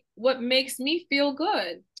dictate what makes me feel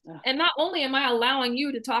good? And not only am I allowing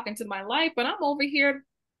you to talk into my life, but I'm over here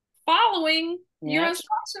following your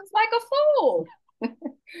instructions like a fool.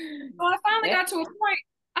 So I finally got to a point,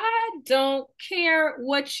 I I don't care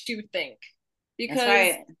what you think. That's Because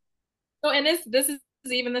right. so, and this is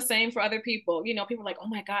even the same for other people. You know, people are like, oh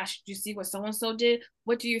my gosh, did you see what so and so did?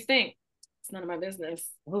 What do you think? It's none of my business.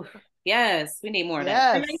 Oof. Yes, we need more of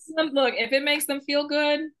that. It makes Yes. them look, if it makes them feel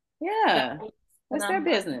good, Yeah, then that's their I'm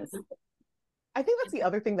business. I think that's the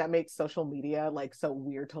other thing that makes social media like so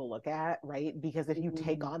weird to look at, right? Because if you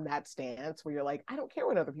take Mhm. on that stance where you're like, I don't care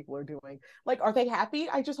what other people are doing, like, are they happy?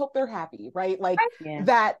 I just hope they're happy, right? Like Yeah.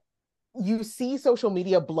 that you see social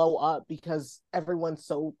media blow up because everyone's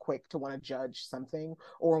so quick to want to judge something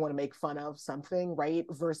or want to make fun of something, right?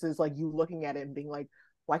 Versus like you looking at it and being like,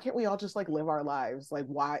 why can't we all just like live our lives? Like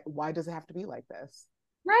why does it have to be like this?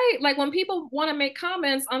 right. Like when people want to make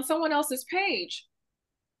comments on someone else's page,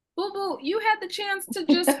 boo boo, you had the chance to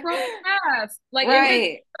just scroll past. Like if it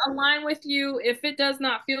Right. align with you, if it does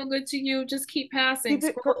not feel good to you, just keep passing. Keep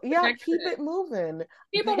it Scroll to the yeah, next keep bit. it moving.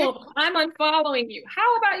 People Pick will. I'm unfollowing you.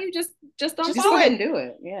 How about you just just Just do go unfollow ahead it. and do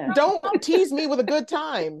it. Yeah. Don't tease me with a good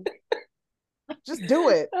time. Just do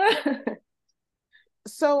it. But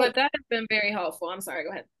So that has been very helpful. I'm sorry.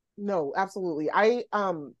 Go ahead. no, absolutely.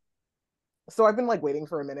 So I've been like waiting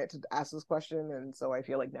for a minute to ask this question, and so I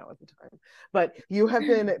feel like now is the time. But you have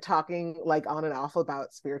been talking like on and off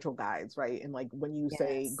about spiritual guides, right? And like when you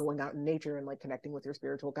say Yes. going out in nature and like connecting with your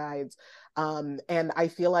spiritual guides, and I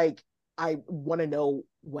feel like I want to know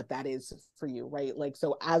what that is for you, right? Like,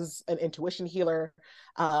 so as an intuition healer,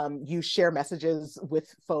 you share messages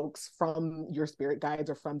with folks from your spirit guides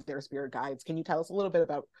or from their spirit guides. Can you tell us a little bit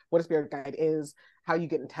about what a spirit guide is, how you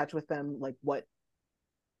get in touch with them, like what,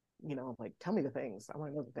 like tell me the things. I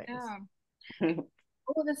want to know the things. Yeah.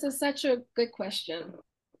 Oh, this is such a good question.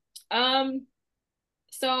 Um,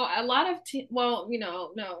 so a lot of well,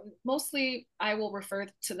 no, mostly I will refer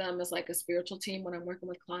to them as like a spiritual team when I'm working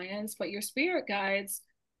with clients, but your spirit guides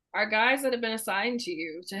are guides that have been assigned to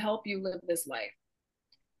you to help you live this life,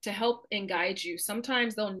 to help and guide you.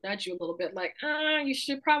 Sometimes they'll nudge you a little bit, like, you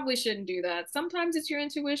should probably shouldn't do that. Sometimes it's your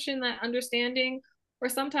intuition, that understanding, or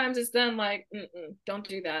sometimes it's them like, don't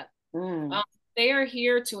do that. Mm. Um, they are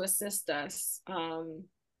here to assist us.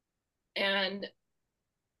 And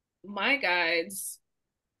my guides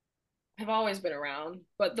have always been around.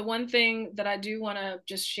 But the one thing that I do want to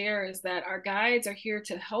just share is that our guides are here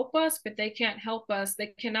to help us, but they can't help us.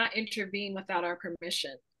 They cannot intervene without our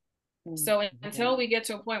permission. Mm. So Yeah. until we get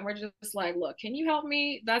to a point where we're just like, look, can you help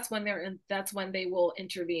me? That's when they will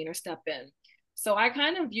intervene or step in. So I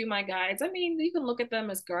kind of view my guides. I mean, you can look at them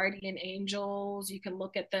as guardian angels. You can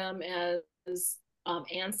look at them as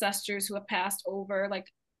ancestors who have passed over. Like,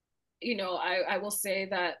 I will say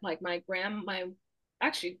that like my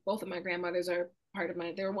actually both of my grandmothers are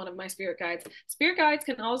they're one of my spirit guides. Spirit guides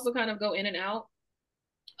can also kind of go in and out.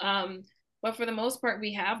 Um, but for the most part,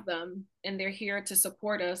 we have them and they're here to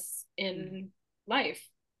support us in life.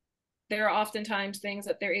 There are oftentimes things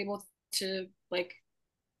that they're able to like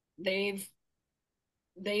they've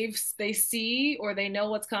they see or they know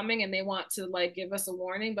what's coming and they want to like give us a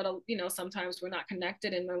warning, but sometimes we're not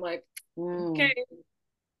connected and they're like, okay,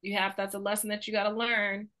 Mm. that's a lesson that you got to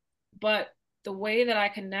learn. But the way that I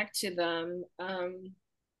connect to them,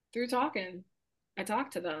 through talking, I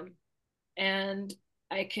talk to them and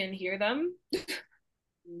I can hear them.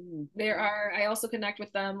 Mm. I also connect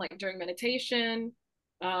with them like during meditation.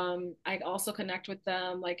 I also connect with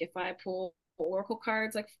them like if I pull oracle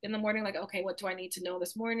cards like in the morning, like, okay, what do I need to know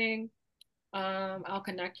this morning? I'll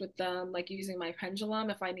connect with them like using my pendulum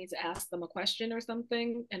if I need to ask them a question or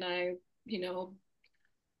something. And I, you know,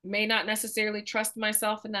 may not necessarily trust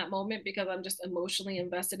myself in that moment because I'm just emotionally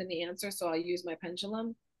invested in the answer. So I'll use my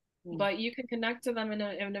pendulum. Mm. But you can connect to them in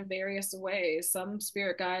a various ways. Some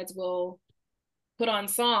spirit guides will put on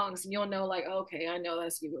songs and you'll know like, okay, I know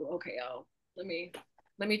that's you. Okay, oh, let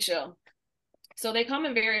me chill. So they come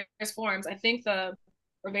in various forms. I think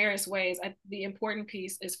or various ways. The important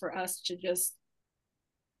piece is for us to just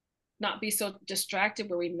not be so distracted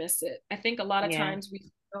where we miss it. I think a lot of Yeah. times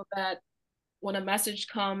we feel that when a message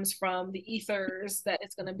comes from the ethers that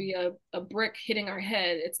it's going to be a brick hitting our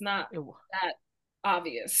head. It's not Ew. that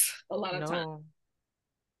obvious a lot of times No.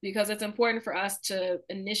 because it's important for us to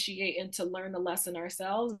initiate and to learn the lesson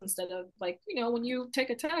ourselves instead of like, when you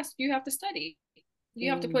take a test, you have to study.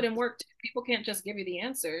 You have to put Mm. in work. People can't just give you the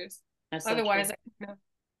answers. That's so Otherwise, true.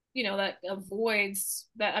 that avoids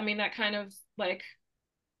that. I mean, that kind of like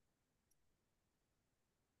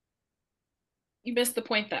you miss the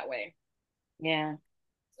point that way. Yeah.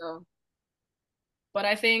 So, but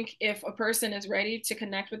I think if a person is ready to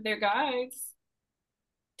connect with their guides,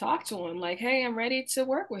 talk to them like, hey, I'm ready to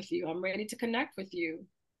work with you. I'm ready to connect with you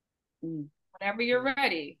Mm. whenever you're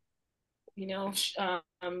ready. you know,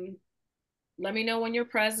 let me know when you're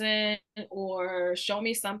present or show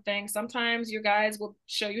me something. Sometimes your guides will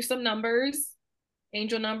show you some numbers,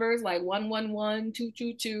 angel numbers like 111,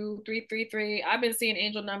 222, 333. I've been seeing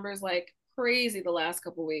angel numbers like crazy the last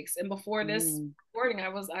couple of weeks. And before this recording,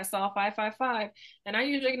 I saw 555, and I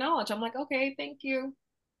usually acknowledge. I'm like, okay, thank you.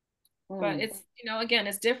 But it's, you know, again,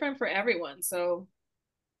 it's different for everyone. So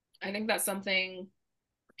I think that's something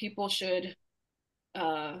people should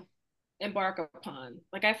embark upon.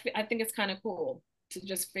 Like I think it's kind of cool to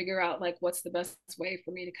just figure out like what's the best way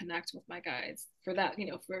for me to connect with my guides for that,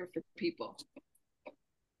 you know, for people.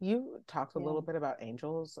 You talked a little bit about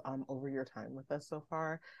angels over your time with us so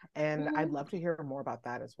far, and I'd love to hear more about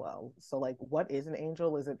that as well. So, like, what is an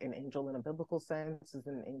angel? Is it an angel in a biblical sense? Is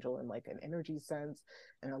it an angel in like an energy sense,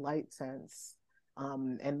 in a light sense?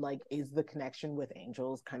 And like, is the connection with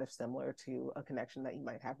angels kind of similar to a connection that you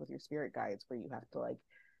might have with your spirit guides, where you have to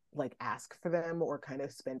like ask for them or kind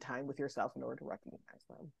of spend time with yourself in order to recognize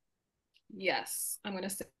them? Yes, I'm gonna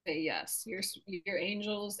say yes. Your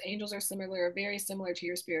angels are similar, very similar to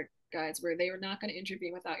your spirit guides, where they are not going to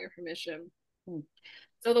intervene without your permission.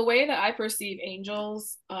 So the way that I perceive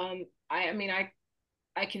angels, I mean,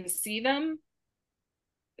 I can see them.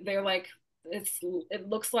 They're like it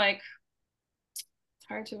looks like it's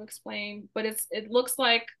hard to explain, but it looks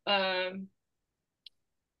like a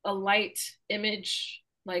light image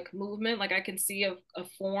like movement. Like I can see a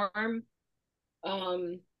form.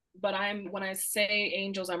 But when I say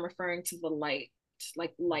angels, I'm referring to the light,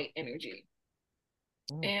 like light energy.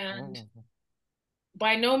 And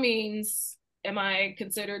by no means am I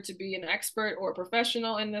considered to be an expert or a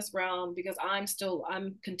professional in this realm, because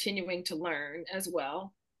I'm continuing to learn as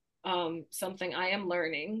well. Something I am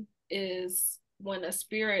learning is when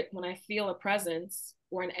I feel a presence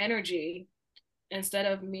or an energy, instead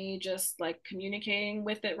of me just like communicating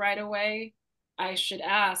with it right away, I should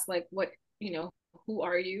ask like, what, you know, who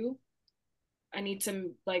are you? I need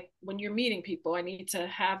to, like, when you're meeting people, I need to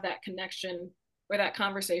have that connection or that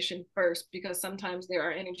conversation first, because sometimes there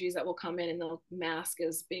are energies that will come in and they'll mask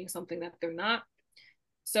as being something that they're not.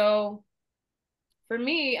 So for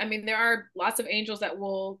me, I mean, there are lots of angels that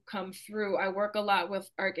will come through. I work a lot with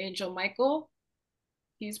Archangel Michael.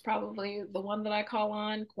 He's probably the one that I call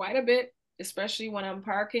on quite a bit, especially when I'm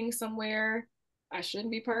parking somewhere I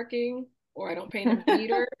shouldn't be parking or I don't pay a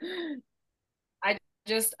meter.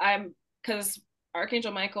 I'm because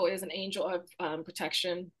Archangel Michael is an angel of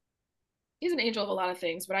protection. He's an angel of a lot of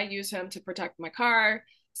things, but I use him to protect my car.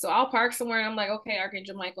 So I'll park somewhere and I'm like, okay,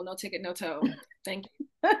 Archangel Michael, no ticket, no tow. Thank you.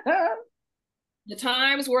 The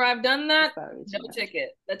times where I've done that, no ticket.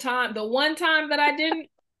 The one time that I didn't,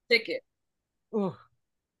 ticket. Ooh.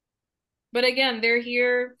 But again, they're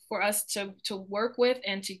here for us to work with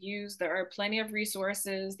and to use. There are plenty of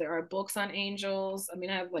resources. There are books on angels. I mean,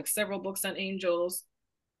 I have like several books on angels.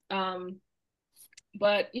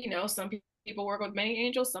 But you know, some people work with many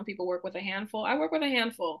angels, some people work with a handful. I work with a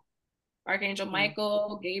handful. Archangel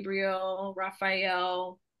Michael, Gabriel,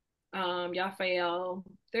 Raphael, Yaphael.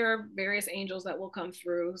 There are various angels that will come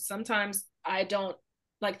through. Sometimes I don't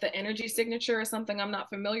like the energy signature or something I'm not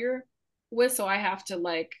familiar with, so I have to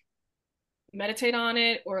like meditate on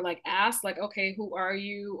it or like ask like, okay, who are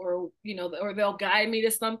you? Or you know, or they'll guide me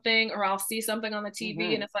to something, or I'll see something on the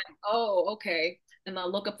TV and it's like, oh, okay, and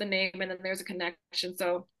I'll look up the name and then there's a connection.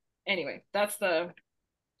 So anyway, that's the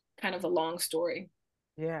kind of the long story.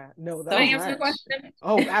 Yeah, no, that Did I was answer the question?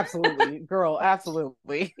 oh, absolutely, girl,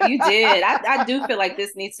 absolutely. You did. I do feel like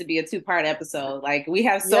this needs to be a two-part episode. Like we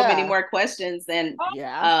have so many more questions and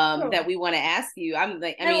that we want to ask you. I'm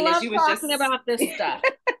like, I mean, as you was just talking about this stuff.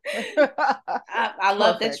 I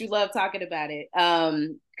love that you love talking about it.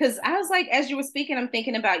 Because I was like, as you were speaking, I'm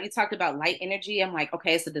thinking about, you talked about light energy. I'm like,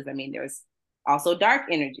 okay, so does that mean there's also dark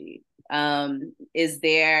energy? Is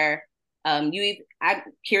there I'm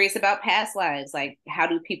curious about past lives. Like, how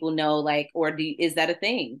do people know, like, or is that a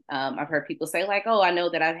thing? I've heard people say like, oh, I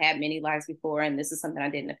know that I've had many lives before and this is something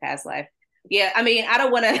I did in a past life. Yeah, I mean, I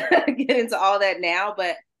don't want to get into all that now,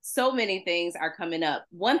 but so many things are coming up.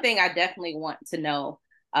 One thing I definitely want to know,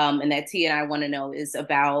 and that T and I want to know, is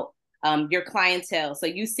about your clientele. So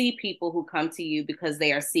you see people who come to you because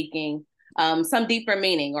they are seeking some deeper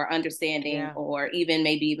meaning or understanding, or even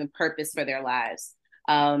maybe even purpose for their lives.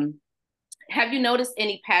 Have you noticed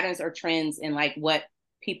any patterns or trends in like what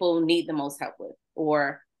people need the most help with,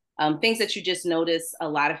 or things that you just notice a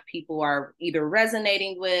lot of people are either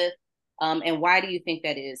resonating with, and why do you think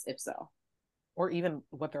that is, if so? Or even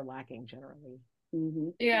what they're lacking generally.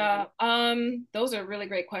 Yeah, those are really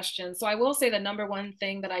great questions. So I will say the number one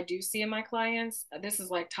thing that I do see in my clients, this is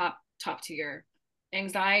like top tier.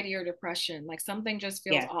 anxiety or depression, like something just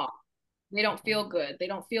feels Yeah. off. They don't feel good. They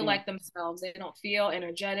don't feel Yeah. like themselves. They don't feel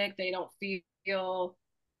energetic.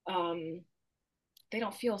 Um, they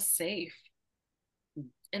don't feel safe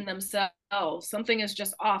in themselves. Something is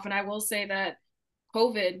just off. And I will say that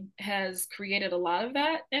COVID has created a lot of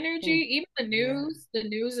that energy. Even the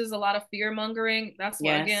news is a lot of fear mongering. That's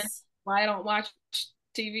why, again, Yes. why I don't watch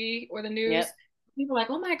TV or the Yep. news. People are like,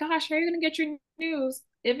 oh my gosh, how are you going to get your news?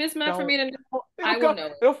 If it's meant for Don't. me to know, It'll I will come. know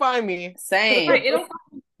it. It'll find me. Same. Right. It'll.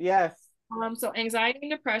 Yes. So anxiety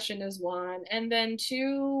and depression is one. And then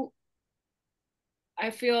two,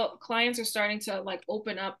 I feel clients are starting to like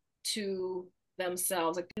open up to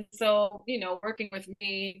themselves. Like, so, working with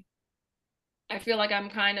me, I feel like I'm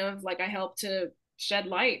kind of like I help to shed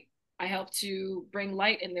light. I help to bring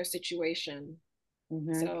light in their situation.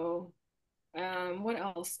 So, what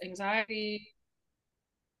else? Anxiety.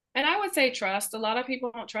 And I would say trust. A lot of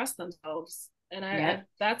people don't trust themselves. And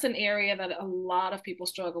that's an area that a lot of people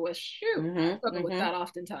struggle with. Shoot, I struggle with that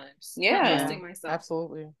oftentimes. Not Yeah. trusting myself.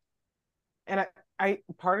 Absolutely. And I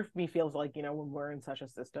part of me feels like, when we're in such a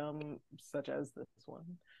system such as this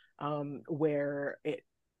one, where it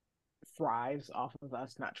thrives off of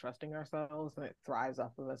us not trusting ourselves, and it thrives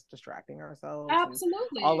off of us distracting ourselves,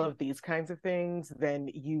 Absolutely. and all of these kinds of things, then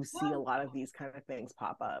you see a lot of these kind of things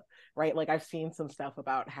pop up, right? Like I've seen some stuff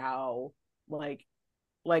about how like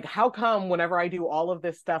how come whenever I do all of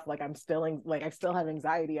this stuff, like I still have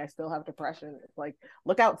anxiety, I still have depression. It's like,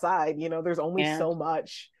 look outside, there's only so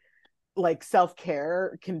much like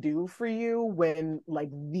self-care can do for you when like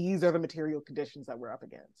these are the material conditions that we're up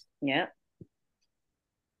against. Yeah.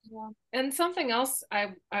 And something else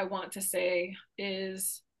I want to say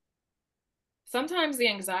is sometimes the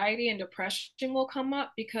anxiety and depression will come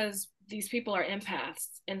up because these people are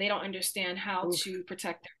empaths and they don't understand how to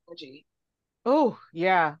protect their energy. Oh,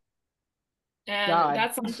 yeah. And God.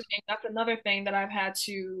 that's another thing that I've had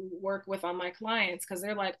to work with on my clients, because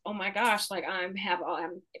they're like, oh my gosh, like I'm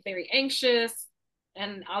very anxious,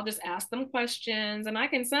 and I'll just ask them questions and I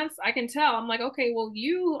can tell. I'm like, okay, well,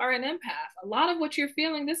 you are an empath. A lot of what you're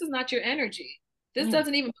feeling, this is not your energy. This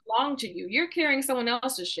doesn't even belong to you. You're carrying someone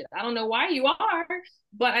else's shit. I don't know why you are,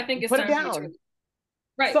 but I think it's Put it time for you to down.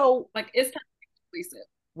 right. So like it's time to release it.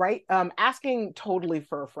 Right. Asking totally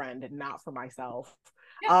for a friend and not for myself.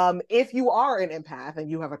 Yeah. If you are an empath and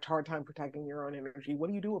you have a hard time protecting your own energy, what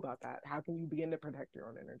do you do about that? How can you begin to protect your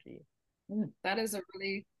own energy? That is a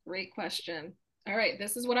really great question. All right,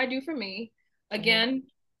 this is what I do for me. Again,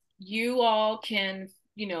 you all can,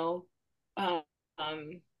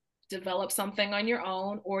 um, develop something on your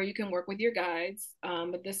own, or you can work with your guides.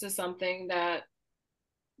 But this is something that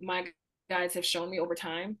my guides have shown me over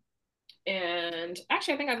time. And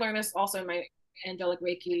actually, I think I learned this also in my angelic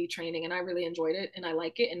Reiki training, and I really enjoyed it and I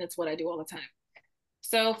like it, and it's what I do all the time.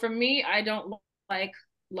 So for me, I don't like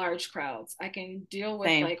large crowds. I can deal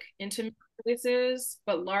with like intimate places,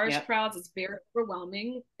 but large crowds is very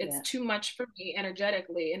overwhelming. It's too much for me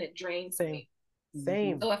energetically, and it drains me.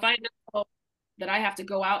 Same. So if I know that I have to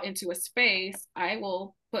go out into a space, I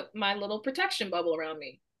will put my little protection bubble around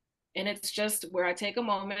me. And it's just where I take a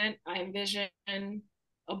moment, I envision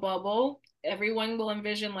a bubble. Everyone will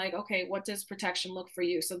envision, like, okay, what does protection look for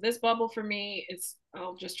you? So this bubble for me,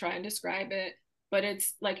 I'll just try and describe it, but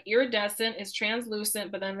it's like iridescent, it's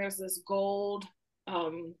translucent, but then there's this gold,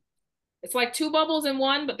 it's like two bubbles in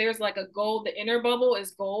one, but there's like a gold, the inner bubble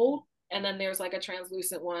is gold, and then there's like a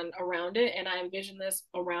translucent one around it. And I envision this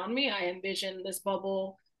around me. I envision this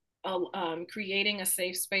bubble creating a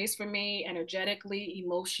safe space for me energetically,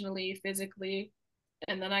 emotionally, physically,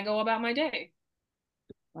 and then I go about my day.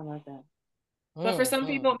 I love that. But for some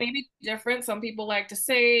people, maybe different. Some people like to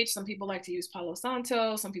sage. Some people like to use Palo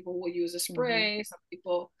Santo. Some people will use a spray. Some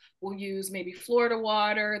people will use maybe Florida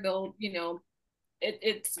water. They'll,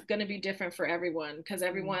 it's going to be different for everyone, because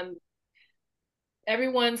everyone's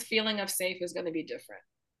feeling of safe is going to be different.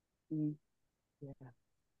 Yeah.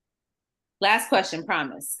 Last question,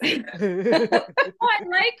 promise. Oh, I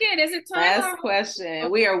like it. Is it time? Last question.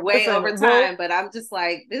 We are way over time, but I'm just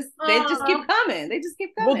like this. They just keep coming. They just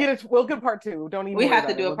keep coming. We'll get part two. Don't even. We have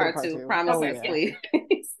to do a part two. Promise us, please.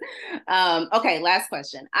 Okay. Last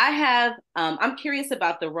question. I'm curious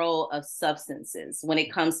about the role of substances when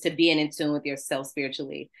it comes to being in tune with yourself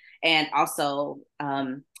spiritually, and also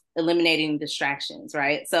eliminating distractions.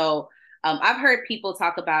 Right. So. I've heard people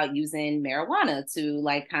talk about using marijuana to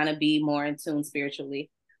like kind of be more in tune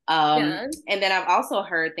spiritually. And then I've also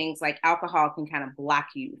heard things like alcohol can kind of block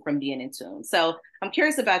you from being in tune. So I'm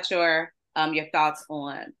curious about your thoughts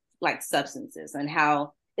on like substances, and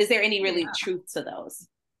how, is there any really truth to those?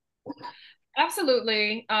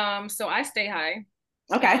 Absolutely. So I stay high.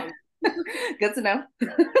 Okay. Good to know.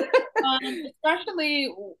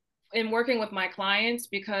 Especially in working with my clients,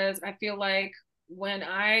 because I feel like when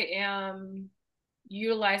I am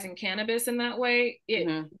utilizing cannabis in that way, it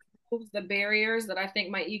removes the barriers that I think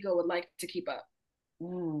my ego would like to keep up.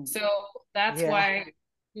 So that's why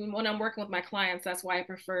when I'm working with my clients, that's why I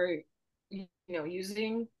prefer,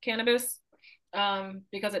 using cannabis,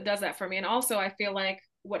 because it does that for me. And also I feel like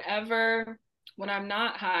when I'm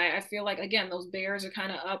not high, I feel like, again, those barriers are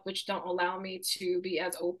kind of up, which don't allow me to be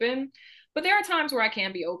as open. But there are times where I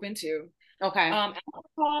can be open to. Okay.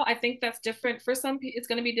 Alcohol, I think that's different for some people. It's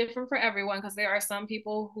going to be different for everyone, because there are some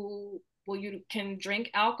people who you can drink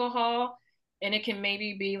alcohol and it can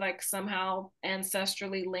maybe be like somehow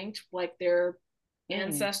ancestrally linked, like their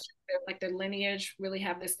ancestors, like their lineage really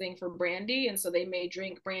have this thing for brandy, and so they may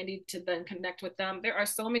drink brandy to then connect with them. There are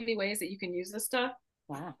so many ways that you can use this stuff.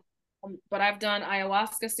 Wow. But I've done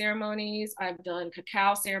ayahuasca ceremonies, I've done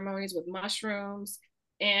cacao ceremonies with mushrooms,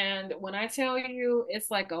 and when I tell you,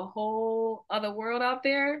 it's like a whole other world out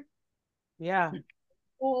there. Yeah.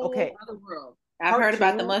 Whole other world. I've heard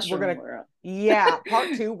about the mushroom world.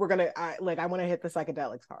 Part two, we're gonna I want to hit the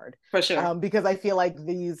psychedelics hard for sure, because I feel like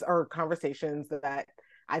these are conversations that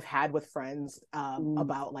I've had with friends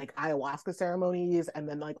about like ayahuasca ceremonies, and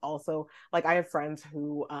then like also like I have friends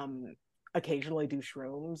who occasionally do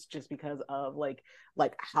shrooms just because of like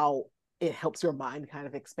how it helps your mind kind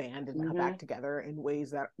of expand and come back together in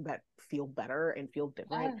ways that feel better and feel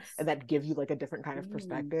different, and that give you like a different kind of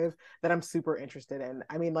perspective that I'm super interested in.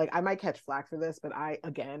 I mean, like I might catch flack for this, but I,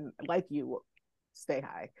 again, like you, stay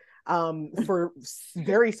high for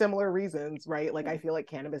very similar reasons, right? Like I feel like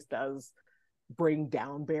cannabis does bring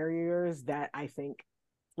down barriers that I think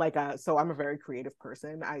like so I'm a very creative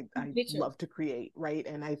person. I love to create, right?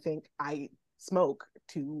 And I think I smoke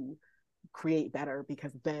to create better,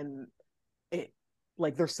 because then it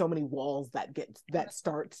like there's so many walls that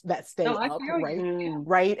stay up, right?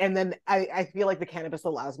 Right. And then I feel like the cannabis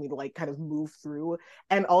allows me to like kind of move through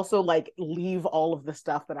and also like leave all of the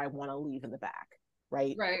stuff that I want to leave in the back,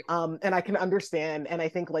 right? And I can understand, and I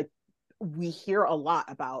think like we hear a lot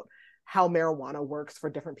about how marijuana works for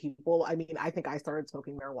different people. I mean, I think I started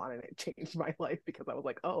smoking marijuana and it changed my life, because I was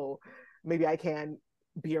like, oh, maybe I can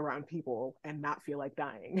be around people and not feel like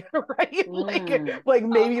dying, right? Like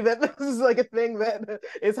maybe that this is like a thing that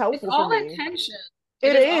is helpful for me. It's all intention.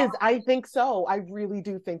 It is. I think so. I really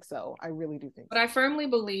do think so. But I firmly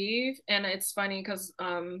believe, and it's funny because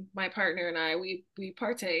my partner and I, we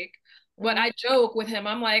partake, but I joke with him.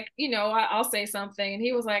 I'm like, I'll say something, and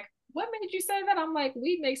he was like, "What made you say that?" I'm like,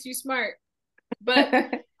 "Weed makes you smart," but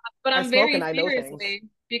I'm very seriously,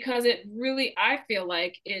 because it really, I feel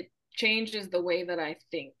like it changes the way that I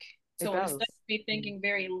think. So instead of me thinking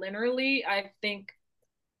very linearly, I think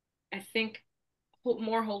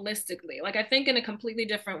more holistically. Like I think in a completely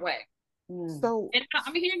different way. So, and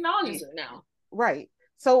I mean, he acknowledges it now. Right.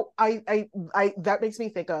 So I that makes me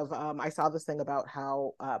think of I saw this thing about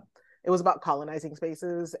how it was about colonizing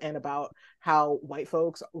spaces and about how white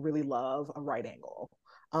folks really love a right angle.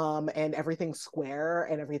 And everything square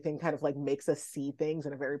and everything kind of like makes us see things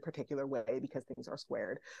in a very particular way because things are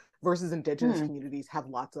squared, versus indigenous communities have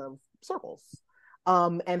lots of circles.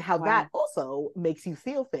 And how that also makes you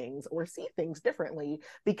feel things or see things differently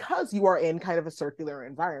because you are in kind of a circular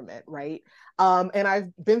environment, right? And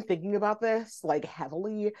I've been thinking about this like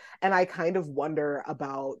heavily, and I kind of wonder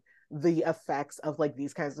about the effects of like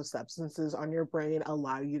these kinds of substances on your brain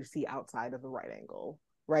allow you to see outside of the right angle,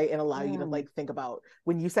 right? And allow you to like think about,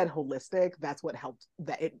 when you said holistic, that's what helped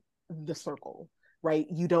the circle, right?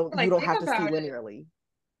 You don't have to see linearly.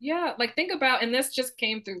 Yeah, like think about, and this just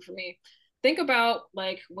came through for me. Think about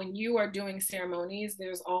like when you are doing ceremonies,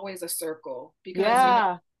 there's always a circle,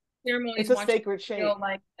 because ceremonies it's a sacred shape, feel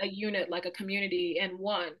like a unit, like a community and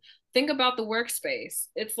one. Think about the workspace.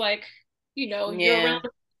 It's like, you're around.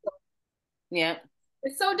 Yeah.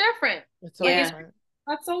 It's so different. It's so different.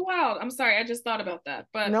 That's so wild. I'm sorry, I just thought about that.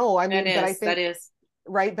 But no, I mean, but I think that is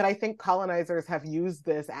right, but I think colonizers have used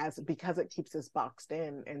this as, because it keeps us boxed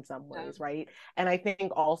in some ways, right? And I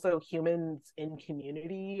think also humans in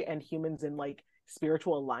community and humans in like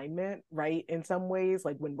spiritual alignment, right, in some ways,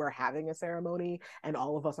 like when we're having a ceremony and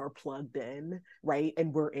all of us are plugged in, right,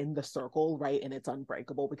 and we're in the circle, right, and it's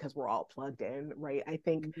unbreakable because we're all plugged in, right? I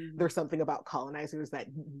think there's something about colonizers that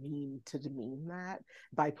mean to demean that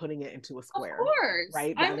by putting it into a square, of course,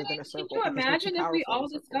 right, rather than a circle. Can you imagine if we all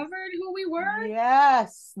discovered who we were?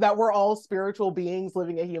 Yes, that we're all spiritual beings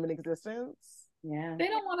living a human existence. Yeah, they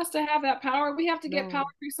don't want us to have that power. We have to get power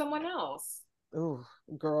through someone else. Ooh,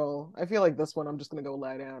 girl, I feel like this one I'm just gonna go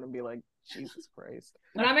lie down and be like, Jesus Christ.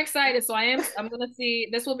 But I'm excited. So I'm gonna see,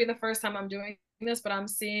 this will be the first time I'm doing this, but I'm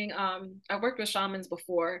seeing I worked with shamans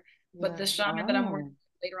before, but the Yeah. shaman that I'm working with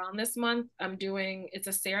later on this month, I'm doing, it's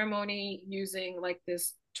a ceremony using like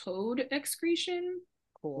this toad excretion.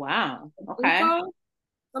 Cool. Wow. Okay.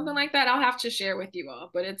 Something like that. I'll have to share with you all,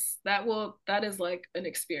 but that is like an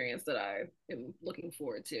experience that I am looking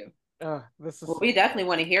forward to. This is Well, so we cool. definitely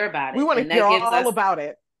want to hear about We it. want to And hear that gives all us about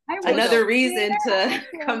it. I will another share. reason to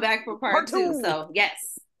come back for Part part 2. two. So,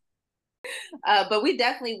 yes. But we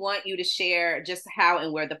definitely want you to share just how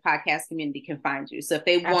and where the podcast community can find you. So if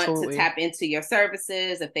they want to Absolutely. tap into your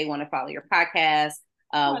services, if they want to follow your podcast,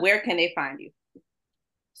 where can they find you?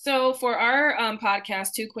 So for our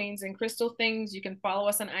podcast, Two Queens and Crystal Things, you can follow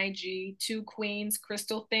us on IG, Two Queens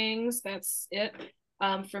Crystal Things. That's it.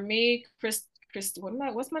 For me,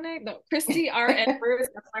 what's my name? No, Christie R. Edwards.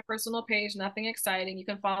 That's my personal page. Nothing exciting. You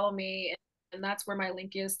can follow me, and that's where my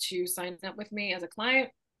link is to sign up with me as a client.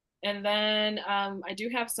 And then I do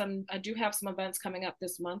have some events coming up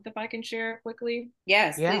this month, if I can share quickly.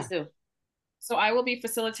 Yes, please do. So I will be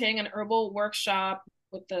facilitating an herbal workshop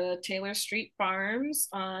with the Taylor Street Farms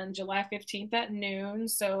on July 15th at noon.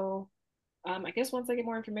 So I guess once I get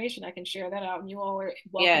more information, I can share that out, and you all are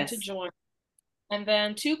welcome to join. And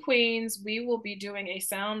then Two Queens, we will be doing a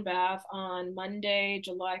sound bath on Monday,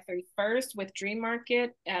 July 31st with Dream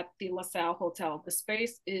Market at the LaSalle Hotel. The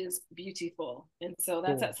space is beautiful. And so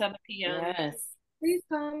that's at 7 p.m. Yes. Please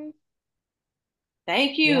come.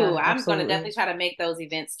 Thank you. Yeah, I'm going to definitely try to make those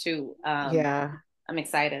events too. Yeah. I'm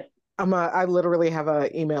excited. I literally have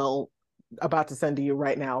an email about to send to you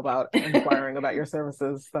right now about inquiring about your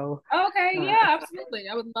services. So okay, yeah, absolutely.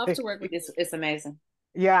 I would love to work with you. It's amazing.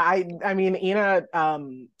 Yeah, I mean Ina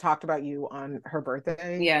talked about you on her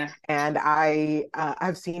birthday. Yeah. And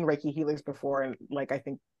I've seen Reiki healers before, and like I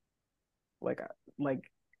think like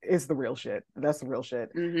it's the real shit. That's the real shit.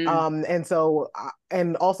 Mm-hmm. And so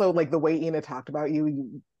and also like the way Ina talked about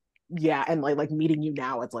you, yeah, and like meeting you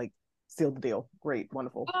now, it's like sealed the deal. Great,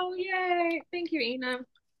 wonderful. Oh yay. Thank you, Ina.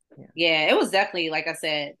 Yeah, it was definitely, like I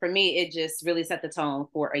said, for me, it just really set the tone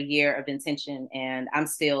for a year of intention. And I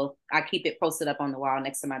keep it posted up on the wall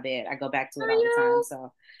next to my bed. I go back to it all the time.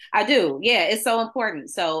 So I do. Yeah, it's so important.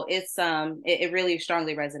 So it really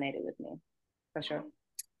strongly resonated with me, for sure.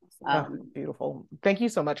 Beautiful. Thank you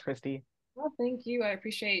so much, Christie. Well, thank you. I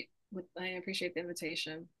appreciate the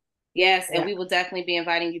invitation. Yes, and we will definitely be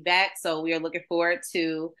inviting you back. So we are looking forward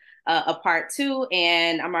to a part 2,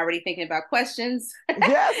 and I'm already thinking about questions.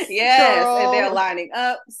 Yes, yes, girl. And they're lining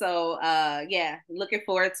up. So yeah, looking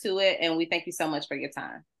forward to it, and we thank you so much for your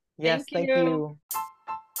time. Yes, thank you.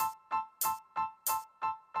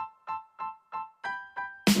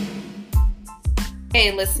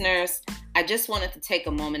 Hey, listeners, I just wanted to take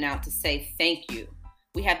a moment out to say thank you.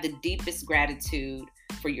 We have the deepest gratitude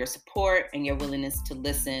for your support and your willingness to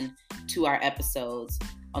listen to our episodes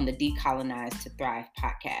on the Decolonize to Thrive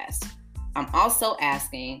podcast. I'm also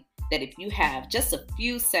asking that if you have just a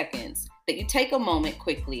few seconds, that you take a moment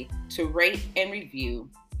quickly to rate and review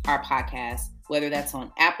our podcast, whether that's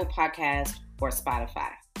on Apple Podcasts or Spotify.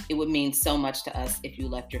 It would mean so much to us if you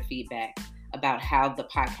left your feedback about how the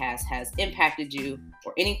podcast has impacted you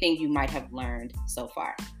or anything you might have learned so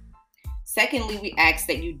far. Secondly, we ask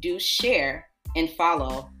that you do share and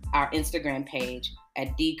follow our Instagram page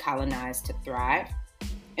at Decolonize to Thrive.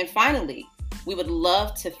 And finally, we would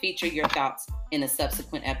love to feature your thoughts in a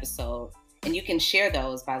subsequent episode, and you can share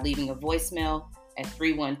those by leaving a voicemail at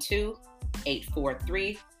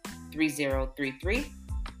 312-843-3033,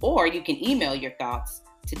 or you can email your thoughts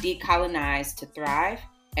to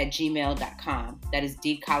decolonizetothrive@gmail.com. That is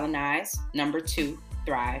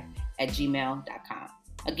decolonize2thrive@gmail.com.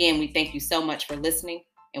 Again, we thank you so much for listening,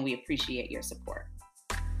 and we appreciate your support.